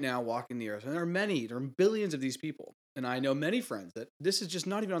right now walking the earth, and there are billions of these people, and I know many friends that this is just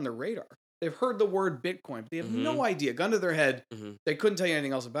not even on their radar. They've heard the word Bitcoin, but they have Mm-hmm. no idea. Gun to their head, Mm-hmm. they couldn't tell you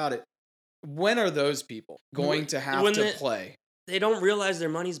anything else about it. When are those people going to have When to play? they don't realize their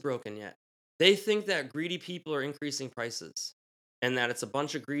money's broken yet. They think that greedy people are increasing prices and that it's a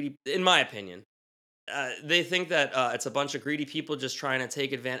bunch of greedy, in my opinion, they think that it's a bunch of greedy people just trying to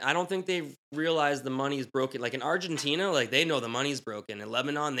take advantage. I don't think they realize the money's broken. Like in Argentina, like they know the money's broken. In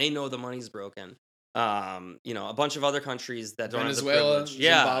Lebanon, they know the money's broken. A bunch of other countries that don't have the Venezuela, privilege.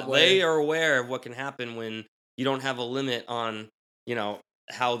 Yeah, Zimbabwe. they are aware of what can happen when you don't have a limit on, you know,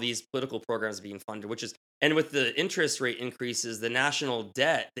 how these political programs are being funded, which is, and with the interest rate increases, the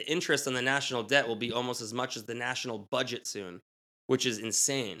interest on the national debt will be almost as much as the national budget soon, which is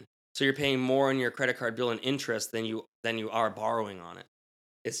insane. So you're paying more on your credit card bill in interest than you are borrowing on it.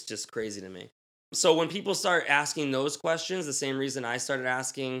 It's just crazy to me. So when people start asking those questions, the same reason I started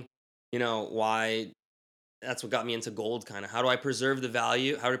asking, why, that's what got me into gold kind of. How do I preserve the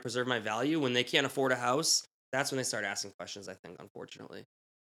value? How do I preserve my value when they can't afford a house? That's when they start asking questions, I think, unfortunately.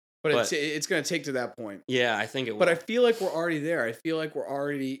 But it's going to take to that point. Yeah, I think it will. But I feel like we're already there. I feel like we're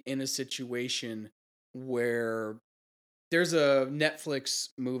already in a situation where there's a Netflix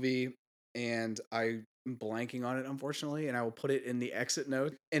movie, and I'm blanking on it, unfortunately, and I will put it in the exit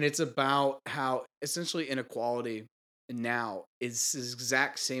note. And it's about how essentially inequality now is the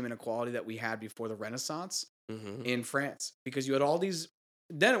exact same inequality that we had before the Renaissance in France. Because you had all these,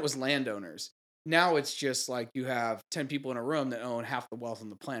 then it was landowners. Now it's just like you have 10 people in a room that own half the wealth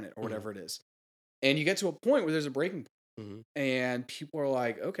on the planet or whatever it is. And you get to a point where there's a breaking point, and people are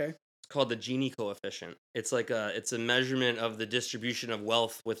like, okay. Called the Gini coefficient. It's a measurement of the distribution of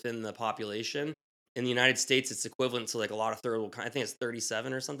wealth within the population. In the United States, it's equivalent to like a lot of third world. I think it's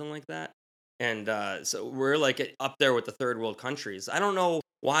 37 or something like that. And so we're like up there with the third world countries. I don't know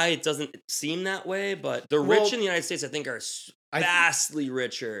why it doesn't seem that way, but the rich in the United States, I think, are vastly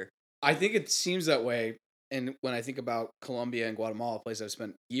richer. I think it seems that way. And when I think about Colombia and Guatemala, a place I've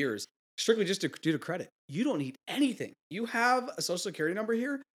spent years, strictly just due to credit, you don't need anything. You have a social security number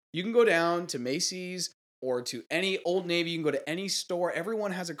here. You can go down to Macy's or to any Old Navy. You can go to any store.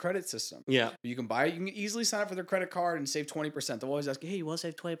 Everyone has a credit system. Yeah. You can buy it. You can easily sign up for their credit card and save 20%. They'll always ask you, hey, you want to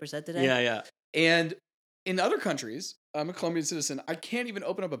save 20% today? Yeah, yeah. And in other countries, I'm a Colombian citizen. I can't even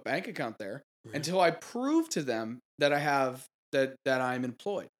open up a bank account there until I prove to them that I have that I'm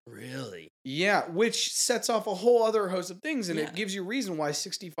employed. Really? Yeah, which sets off a whole other host of things, and it gives you reason why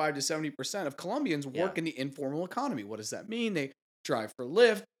 65 to 70% of Colombians work in the informal economy. What does that mean? They drive for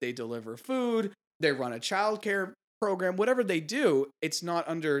Lyft, they deliver food, they run a childcare program, whatever they do, it's not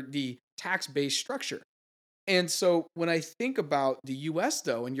under the tax-based structure. And so when I think about the US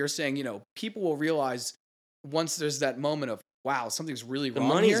though, and you're saying, people will realize once there's that moment of, wow, something's really wrong here.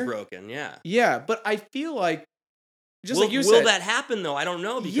 The money's here. broken, yeah. Yeah, but I feel like like you said, will that happen though? I don't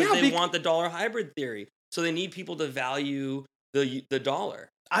know, because they want the dollar hybrid theory. So they need people to value the dollar.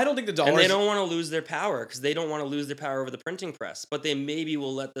 I don't think the dollar. And they don't want to lose their power because they don't want to lose their power over the printing press. But they maybe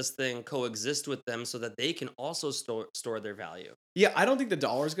will let this thing coexist with them so that they can also store their value. Yeah, I don't think the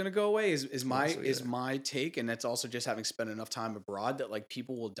dollar is going to go away. Is my take, and that's also just having spent enough time abroad that like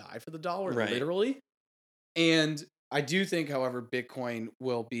people will die for the dollar, literally. And I do think, however, Bitcoin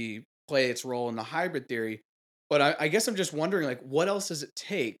will play its role in the hybrid theory. But I guess I'm just wondering, like, what else does it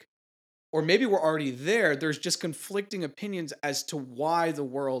take? Or maybe we're already there. There's just conflicting opinions as to why the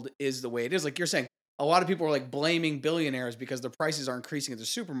world is the way it is. Like you're saying, a lot of people are like blaming billionaires because their prices are increasing at the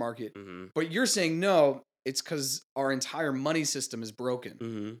supermarket. But you're saying, no, it's because our entire money system is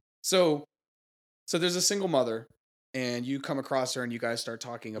broken. So there's a single mother, and you come across her and you guys start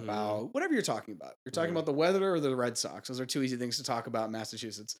talking about whatever you're talking about. You're talking about the weather or the Red Sox. Those are two easy things to talk about in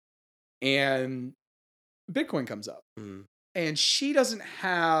Massachusetts. And Bitcoin comes up. And she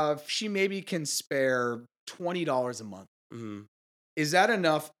maybe can spare $20 a month. Mhm. Is that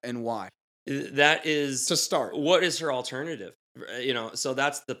enough, and why? That is To start. what is her alternative? So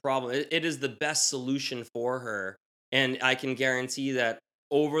that's the problem. It is the best solution for her, and I can guarantee that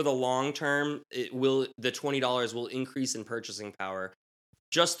over the long term, the $20 will increase in purchasing power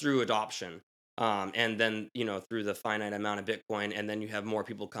just through adoption. And then, through the finite amount of Bitcoin, and then you have more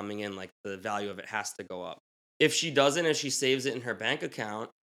people coming in, like the value of it has to go up. If she doesn't, if she saves it in her bank account,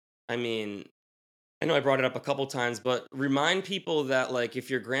 I mean, I know I brought it up a couple times, but remind people that, like,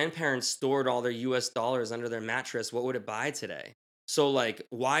 if your grandparents stored all their US dollars under their mattress, what would it buy today? So, like,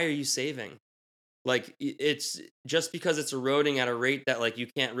 why are you saving? Like, it's just because it's eroding at a rate that, like, you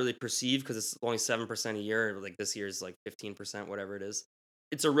can't really perceive because it's only 7% a year. Like, this year is like 15%, whatever it is.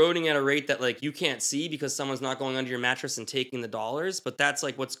 It's eroding at a rate that, like, you can't see because someone's not going under your mattress and taking the dollars, but that's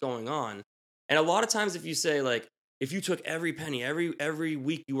like what's going on. And a lot of times, if you say, like, if you took every penny, every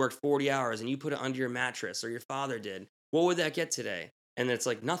week you worked 40 hours and you put it under your mattress, or your father did, what would that get today? And it's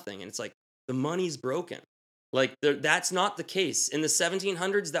like nothing. And it's like the money's broken. Like, that's not the case. In the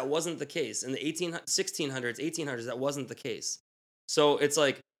 1700s, that wasn't the case. In the 1600s, 1800s, that wasn't the case. So it's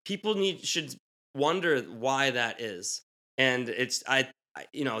like people should wonder why that is. And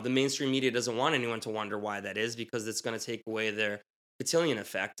the mainstream media doesn't want anyone to wonder why that is, because it's going to take away their cotillion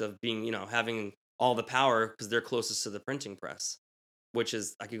effect of being, having all the power because they're closest to the printing press, which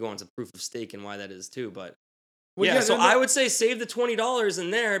is, I could go into proof of stake and why that is too. But Well, yeah, yeah, so no, I no, would say save the $20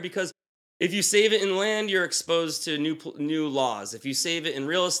 in there, because if you save it in land, you're exposed to new laws. If you save it in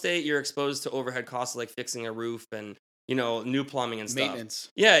real estate, you're exposed to overhead costs like fixing a roof and, new plumbing and stuff. maintenance.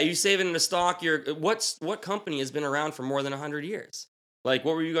 Yeah, you save it in a stock. What company has been around for more than 100 years? Like,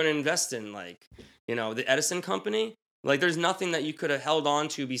 what were you going to invest in? Like, the Edison company. Like, there's nothing that you could have held on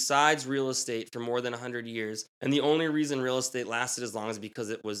to besides real estate for more than 100 years. And the only reason real estate lasted as long is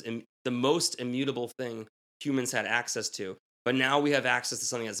because it was the most immutable thing humans had access to. But now we have access to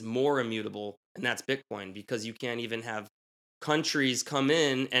something that's more immutable, and that's Bitcoin, because you can't even have countries come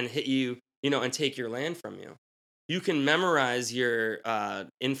in and hit you, and take your land from you. You can memorize your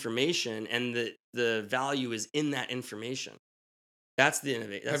information, and the value is in that information. That's the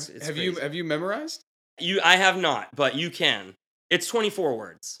innovate. It's Have crazy. you memorized? I have not, but you can. It's 24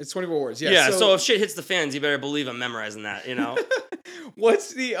 words. It's 24 words. Yeah. Yeah, so if shit hits the fans, you better believe I'm memorizing that,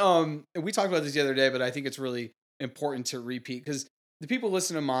 What's the and we talked about this the other day, but I think it's really important to repeat, because the people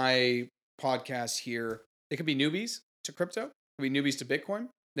listen to my podcast here, they could be newbies to crypto, could be newbies to Bitcoin.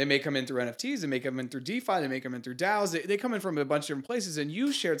 They may come in through NFTs, they may come in through DeFi, they may come in through DAOs. They come in from a bunch of different places. And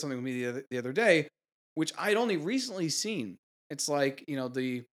you shared something with me the other day, which I'd only recently seen. It's like,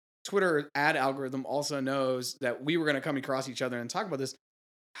 the Twitter ad algorithm also knows that we were going to come across each other and talk about this.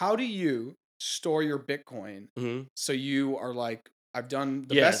 How do you store your Bitcoin Mhm. so you are like, I've done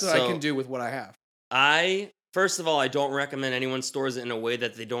the Yeah, best that I can so do with what I have? First of all, I don't recommend anyone stores it in a way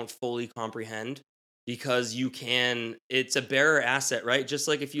that they don't fully comprehend, because it's a bearer asset, right? Just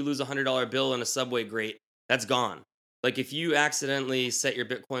like if you lose $100 bill in a subway grate, that's gone. Like, if you accidentally set your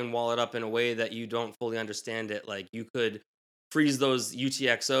Bitcoin wallet up in a way that you don't fully understand it, like, you could freeze those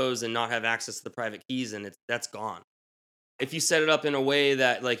UTXOs and not have access to the private keys, and that's gone. If you set it up in a way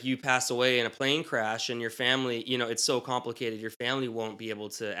that, like, you pass away in a plane crash and your family, it's so complicated, your family won't be able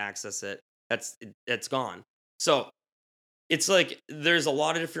to access it. That's gone. So it's like there's a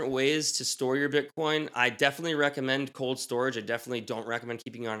lot of different ways to store your Bitcoin. I definitely recommend cold storage. I definitely don't recommend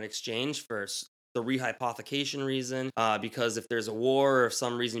keeping it on an exchange for the rehypothecation reason. Because if there's a war, or if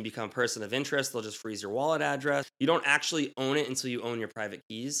some reason you become a person of interest, they'll just freeze your wallet address. You don't actually own it until you own your private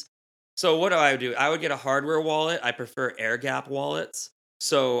keys. So what do? I would get a hardware wallet. I prefer air gap wallets.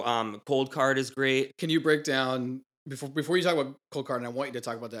 So Cold Card is great. Can you break down, before you talk about Cold Card, and I want you to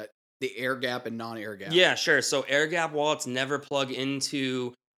talk about that, the air gap and non-air gap? Yeah, sure. So air gap wallets never plug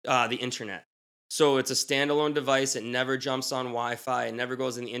into the internet. So it's a standalone device. It never jumps on Wi-Fi. It never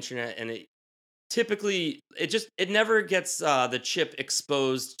goes in the internet, and it never gets the chip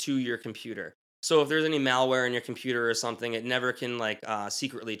exposed to your computer. So if there's any malware in your computer or something, it never can, like,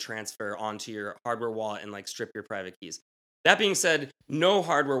 secretly transfer onto your hardware wallet and, like, strip your private keys. That being said, no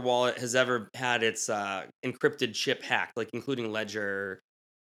hardware wallet has ever had its encrypted chip hacked, like, including Ledger.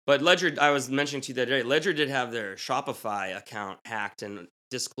 But Ledger, I was mentioning to you the other day, Ledger did have their Shopify account hacked and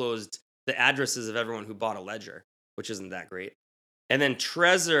disclosed the addresses of everyone who bought a Ledger, which isn't that great. And then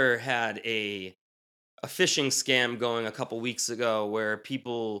Trezor had a phishing scam going a couple weeks ago, where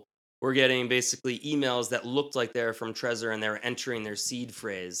people were getting basically emails that looked like they were from Trezor, and they were entering their seed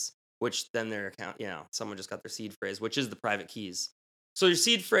phrase, which then their account, someone just got their seed phrase, which is the private keys. So your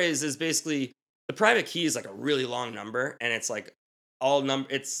seed phrase is basically, the private key is like a really long number, and it's like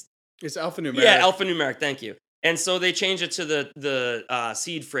it's It's alphanumeric. Yeah, alphanumeric. Thank you. And so they changed it to the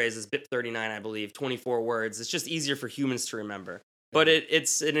seed phrase is BIP39, I believe, 24 words. It's just easier for humans to remember. But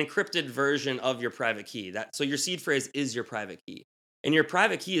it's an encrypted version of your private key. So your seed phrase is your private key. And your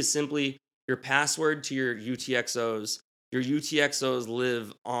private key is simply your password to your UTXOs. Your UTXOs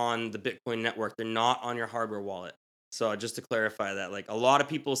live on the Bitcoin network. They're not on your hardware wallet. So just to clarify that, like a lot of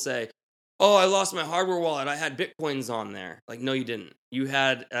people say, "Oh, I lost my hardware wallet. I had Bitcoins on there." Like, no, you didn't. You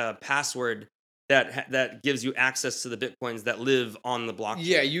had a password that gives you access to the Bitcoins that live on the blockchain.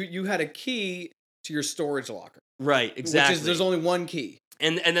 Yeah, you had a key to your storage locker. Right, exactly. Which is, there's only one key.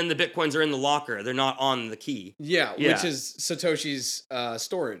 And then the Bitcoins are in the locker. They're not on the key. Yeah, which is Satoshi's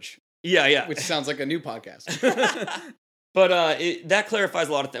storage. Yeah. Which sounds like a new podcast. But that clarifies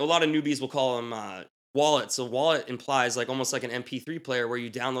a lot of things. A lot of newbies will call them wallets. So wallet implies like almost like an MP3 player where you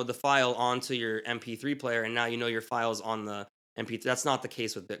download the file onto your MP3 player and now you know your file's on the MP3. That's not the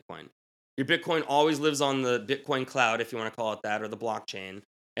case with Bitcoin. Your Bitcoin always lives on the Bitcoin cloud, if you want to call it that, or the blockchain.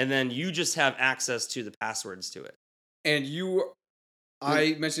 And then you just have access to the passwords to it. And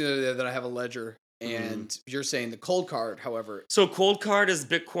I mentioned the other day that I have a ledger, and you're saying the cold card, however. So cold card is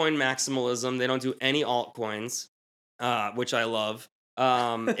Bitcoin maximalism. They don't do any altcoins, which I love.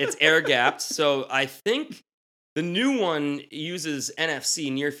 It's air gapped. So I think the new one uses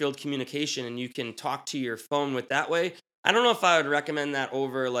NFC, near field communication, and you can talk to your phone with that way. I don't know if I would recommend that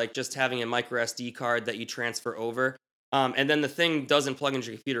over like just having a micro SD card that you transfer over. And then the thing doesn't plug into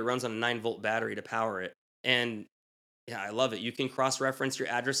your computer. It runs on a 9-volt battery to power it. And yeah, I love it. You can cross-reference your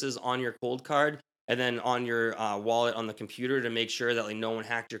addresses on your cold card and then on your wallet on the computer to make sure that like no one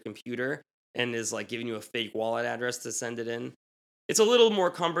hacked your computer and is like giving you a fake wallet address to send it in. It's a little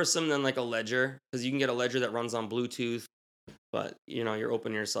more cumbersome than like a ledger because you can get a ledger that runs on Bluetooth, but you're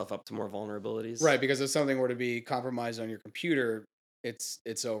opening yourself up to more vulnerabilities. Right, because if something were to be compromised on your computer, it's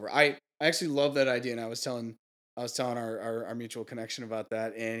over. I actually love that idea, and I was telling our mutual connection about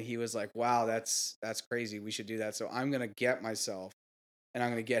that, and he was like, "Wow, that's crazy. We should do that." So I'm gonna get myself, and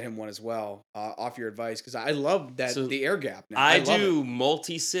I'm gonna get him one as well, off your advice, because I love that the air gap. Now. I do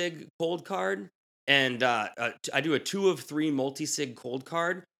multi-sig cold card, and I do a 2 of 3 multi-sig cold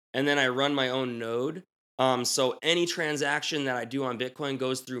card, and then I run my own node. So any transaction that I do on Bitcoin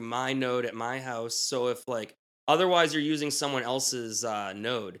goes through my node at my house. So if like otherwise you're using someone else's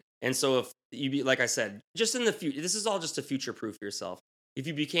node, and so if like I said, just in the future, this is all just to future proof yourself. If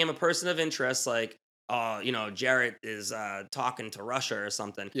you became a person of interest, like Jarrett is talking to Russia or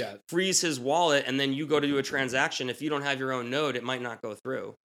something. Yeah. Freeze his wallet, and then you go to do a transaction. If you don't have your own node, it might not go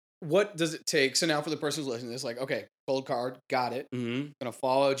through. What does it take? So now for the person who's listening to this, like, okay, cold card, got it. Gonna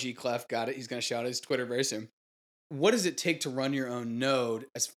follow G-Clef, got it. He's gonna shout at his Twitter very soon. What does it take to run your own node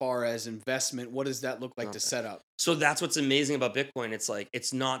as far as investment? What does that look like to set up? So that's what's amazing about Bitcoin. It's like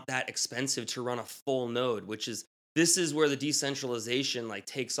it's not that expensive to run a full node, this is where the decentralization like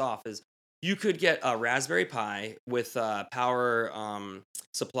takes off. Is you could get a Raspberry Pi with power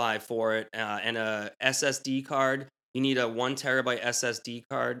supply for it and a SSD card. You need a 1 terabyte SSD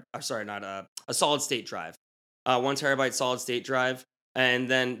card. Sorry, not a solid state drive. 1 terabyte solid state drive. And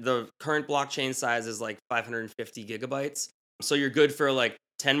then the current blockchain size is like 550 gigabytes. So you're good for like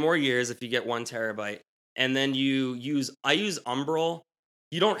 10 more years if you get 1 terabyte. And then I use Umbrel.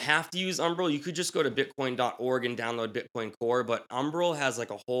 You don't have to use Umbrel. You could just go to bitcoin.org and download Bitcoin Core. But Umbrel has like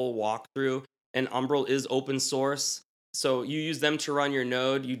a whole walkthrough, and Umbrel is open source. So you use them to run your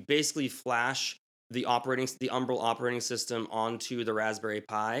node. You basically flash the Umbrel operating system onto the Raspberry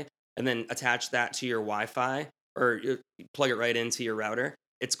Pi, and then attach that to your Wi-Fi or plug it right into your router.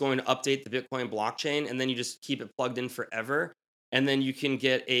 It's going to update the Bitcoin blockchain, and then you just keep it plugged in forever. And then you can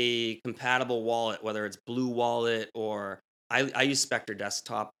get a compatible wallet, whether it's Blue Wallet or I use Spectre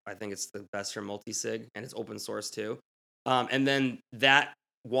Desktop. I think it's the best for multi-sig, and it's open source too. And then that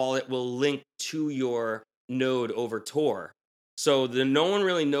wallet will link to your node over Tor. So no one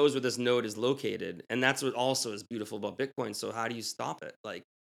really knows where this node is located, and that's what also is beautiful about Bitcoin. So how do you stop it? Like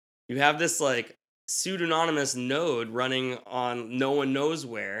you have this like pseudonymous node running on no one knows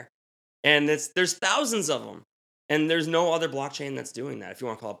where, and there's thousands of them, and there's no other blockchain that's doing that. If you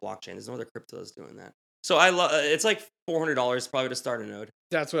want to call it blockchain, there's no other crypto that's doing that. So I love it's like $400 probably to start a node.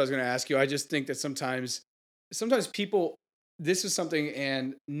 That's what I was going to ask you. I just think that sometimes people. This is something,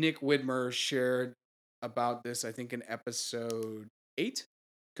 and Nick Widmer shared about this, I think, in episode 8.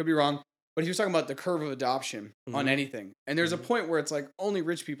 Could be wrong. But he was talking about the curve of adoption on anything. And there's a point where it's like, only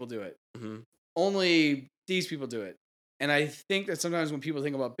rich people do it. Only these people do it. And I think that sometimes when people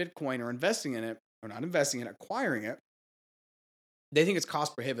think about Bitcoin or investing in it, or not investing in it, acquiring it, they think it's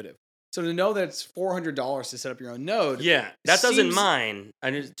cost prohibitive. So to know that it's $400 to set up your own node. Yeah, that doesn't seems- mind.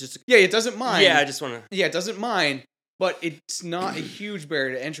 I just Yeah, it doesn't mind. Yeah, I just want to. Yeah, it doesn't mind, but it's not a huge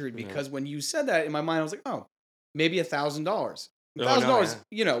barrier to entry because when you said that in my mind, I was like, oh, maybe $1,000.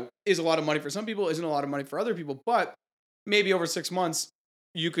 $1,000, is a lot of money for some people, isn't a lot of money for other people, but maybe over 6 months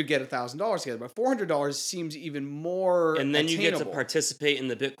you could get $1,000 together. But $400 seems even more. And then attainable. you get to participate in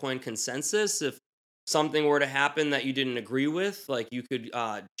the Bitcoin consensus. If something were to happen that you didn't agree with, like you could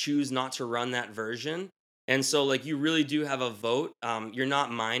choose not to run that version. And so like you really do have a vote. You're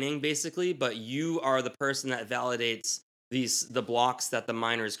not mining basically, but you are the person that validates the blocks that the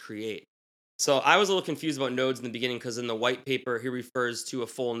miners create. So I was a little confused about nodes in the beginning because in the white paper he refers to a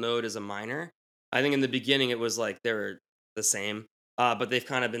full node as a miner. I think in the beginning it was like they were the same, but they've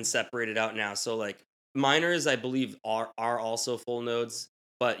kind of been separated out now. So like miners, I believe, are also full nodes.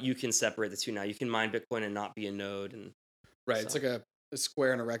 But you can separate the two now. You can mine Bitcoin and not be a node, and right. So. It's like a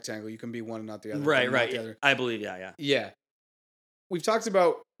square and a rectangle. You can be one and not the other. Right. The other. I believe, yeah. Yeah. We've talked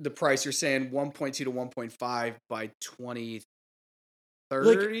about the price. You're saying 1.2 to 1.5 by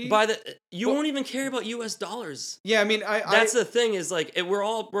 2030. Like by you won't even care about US dollars. Yeah, I mean, that's the thing is like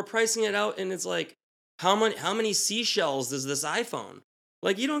we're pricing it out, and it's like how many seashells does this iPhone?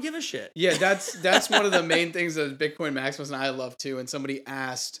 Like, you don't give a shit. Yeah, that's one of the main things that Bitcoin Maximus and I love too. And somebody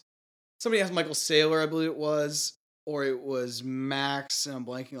asked Michael Saylor, I believe it was, or it was Max, and I'm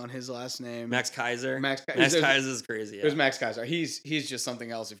blanking on his last name. Max Kaiser. Max Kaiser is crazy. Yeah. There's Max Kaiser. He's just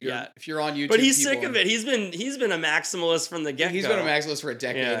something else. If you're on YouTube, but he's sick of it. He's been a maximalist from the get go. He's been a maximalist for a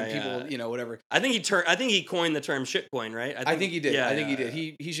decade. And people, whatever. I think he coined the term shitcoin, right? I think he did. I think he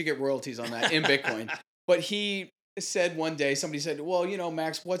did. He should get royalties on that in Bitcoin. But he said one day, somebody said, well,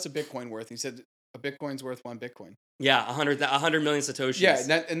 Max, what's a Bitcoin worth? He said, a Bitcoin's worth 1 Bitcoin. Yeah, 100 million Satoshis.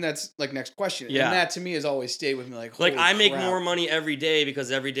 Yeah, and that's like next question. Yeah. And that to me has always stayed with me. Like I make more money every day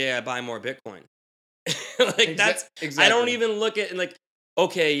because every day I buy more Bitcoin. That's exactly. I don't even look at like,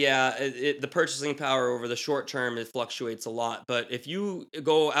 okay, yeah, the purchasing power over the short term, it fluctuates a lot. But if you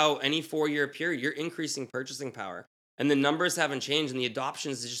go out any 4-year period, you're increasing purchasing power. And the numbers haven't changed and the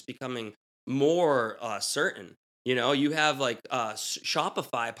adoption is just becoming more certain. You have like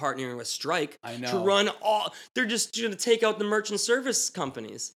Shopify partnering with Strike to run all. They're just going to take out the merchant service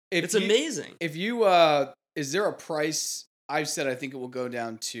companies. It's amazing. If you is there a price? I've said I think it will go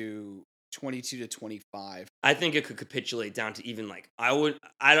down to 22 to 25. I think it could capitulate down to even like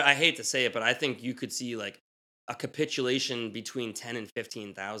I hate to say it, but I think you could see like a capitulation between 10 and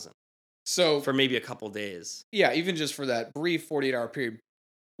 15,000. So for maybe a couple days. Yeah, even just for that brief 48-hour period.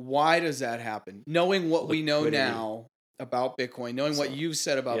 Why does that happen? Knowing what we know now about Bitcoin, knowing what you've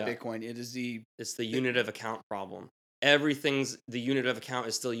said about Bitcoin, it's the unit of account problem. The unit of account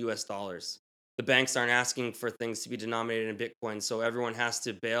is still US dollars. The banks aren't asking for things to be denominated in Bitcoin, so everyone has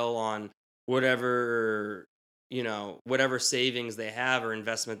to bail on whatever savings they have or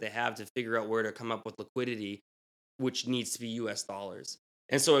investment they have to figure out where to come up with liquidity, which needs to be US dollars.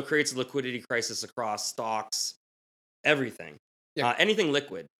 And so it creates a liquidity crisis across stocks, everything. Yeah. Anything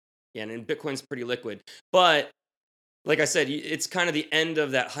liquid. Yeah, and Bitcoin's pretty liquid. But like I said, it's kind of the end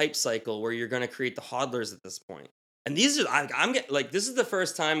of that hype cycle where you're going to create the hodlers at this point. And these are, I'm getting like, this is the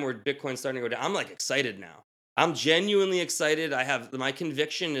first time where Bitcoin's starting to go down. I'm like excited now. I'm genuinely excited. My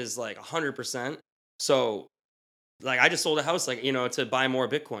conviction is like 100%. So like, I just sold a house, like, to buy more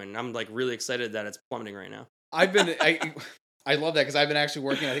Bitcoin. And I'm like really excited that it's plummeting right now. I love that because I've been actually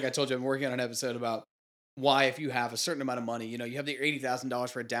working. I think I told you I'm working on an episode about why, if you have a certain amount of money, you have the $80,000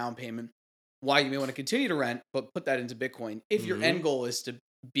 for a down payment, why you may want to continue to rent, but put that into Bitcoin. If your end goal is to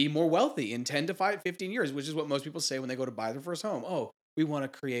be more wealthy in 10 to 15 years, which is what most people say when they go to buy their first home. Oh, we want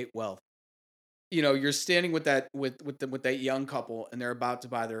to create wealth. You're standing with that young couple and they're about to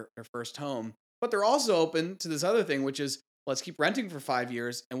buy their first home, but they're also open to this other thing, which is let's keep renting for 5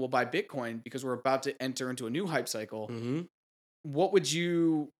 years and we'll buy Bitcoin because we're about to enter into a new hype cycle. Mm-hmm. What would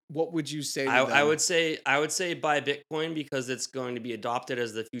you say to them? I would say buy Bitcoin because it's going to be adopted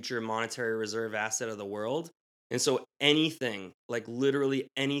as the future monetary reserve asset of the world. And so anything, like literally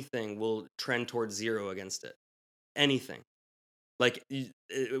anything, will trend towards zero against it. Anything. Like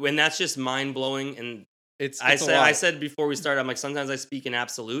when that's just mind blowing. And I said before we started, I'm like, sometimes I speak in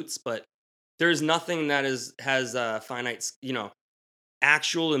absolutes, but there's nothing that has finite,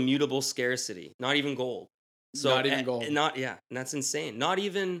 actual immutable scarcity. Not even gold. So not even gold. And that's insane. Not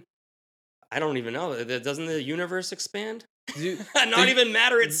even, I don't even know. Doesn't the universe expand? Not even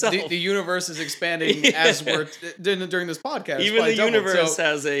matter itself. The universe is expanding as we're during this podcast. Even the universe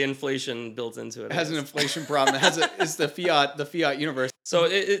has a inflation built into it. It has an inflation problem. It's the fiat universe. So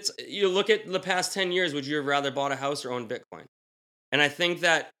it's you look at the past 10 years. Would you have rather bought a house or owned Bitcoin? And I think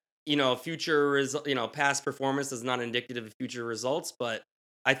that past performance is not indicative of future results, but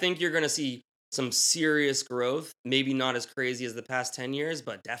I think you're going to see some serious growth, maybe not as crazy as the past 10 years,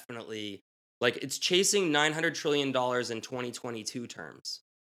 but definitely like it's chasing $900 trillion in 2022 terms.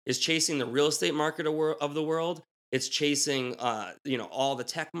 It's chasing the real estate market of the world. It's chasing, all the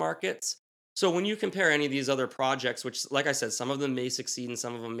tech markets. So when you compare any of these other projects, which, like I said, some of them may succeed and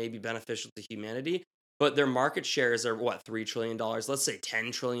some of them may be beneficial to humanity, but their market shares are what, $3 trillion? Let's say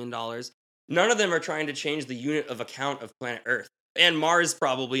 $10 trillion. None of them are trying to change the unit of account of planet Earth and Mars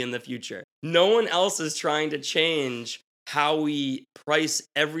probably in the future. No one else is trying to change how we price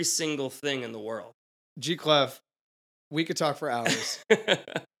every single thing in the world. G. Clef, we could talk for hours.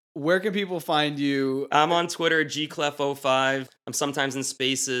 Where can people find you? I'm on Twitter, gclef05. I'm sometimes in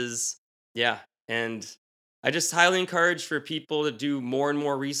Spaces. Yeah. And I just highly encourage for people to do more and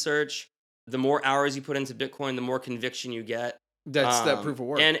more research. The more hours you put into Bitcoin, the more conviction you get. That's that proof of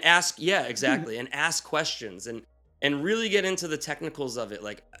work. And exactly. And ask questions and really get into the technicals of it.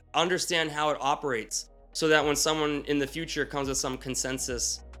 Like understand how it operates so that when someone in the future comes with some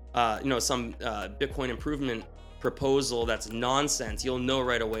consensus, some Bitcoin improvement proposal that's nonsense, you'll know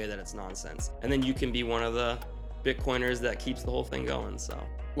right away that it's nonsense. And then you can be one of the Bitcoiners that keeps the whole thing going. So,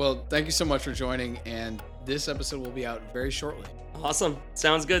 well, thank you so much for joining. And this episode will be out very shortly. Awesome.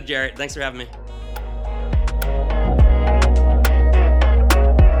 Sounds good, Jarrett. Thanks for having me.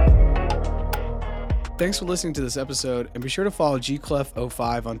 Thanks for listening to this episode, and be sure to follow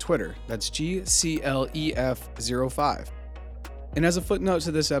gclef05 on Twitter. That's GCLEF05. And as a footnote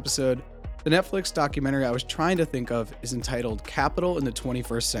to this episode, the Netflix documentary I was trying to think of is entitled Capital in the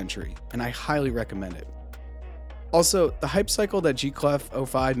 21st Century, and I highly recommend it. Also, the hype cycle that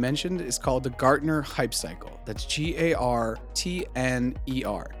gclef05 mentioned is called the Gartner Hype Cycle. That's GARTNER.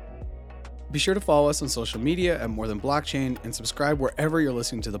 Be sure to follow us on social media at More Than Blockchain and subscribe wherever you're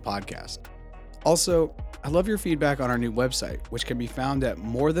listening to the podcast. Also, I love your feedback on our new website, which can be found at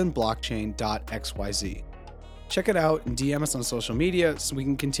morethanblockchain.xyz. Check it out and DM us on social media so we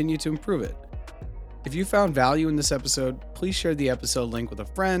can continue to improve it. If you found value in this episode, please share the episode link with a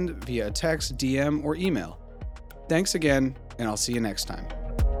friend via a text, DM, or email. Thanks again, and I'll see you next time.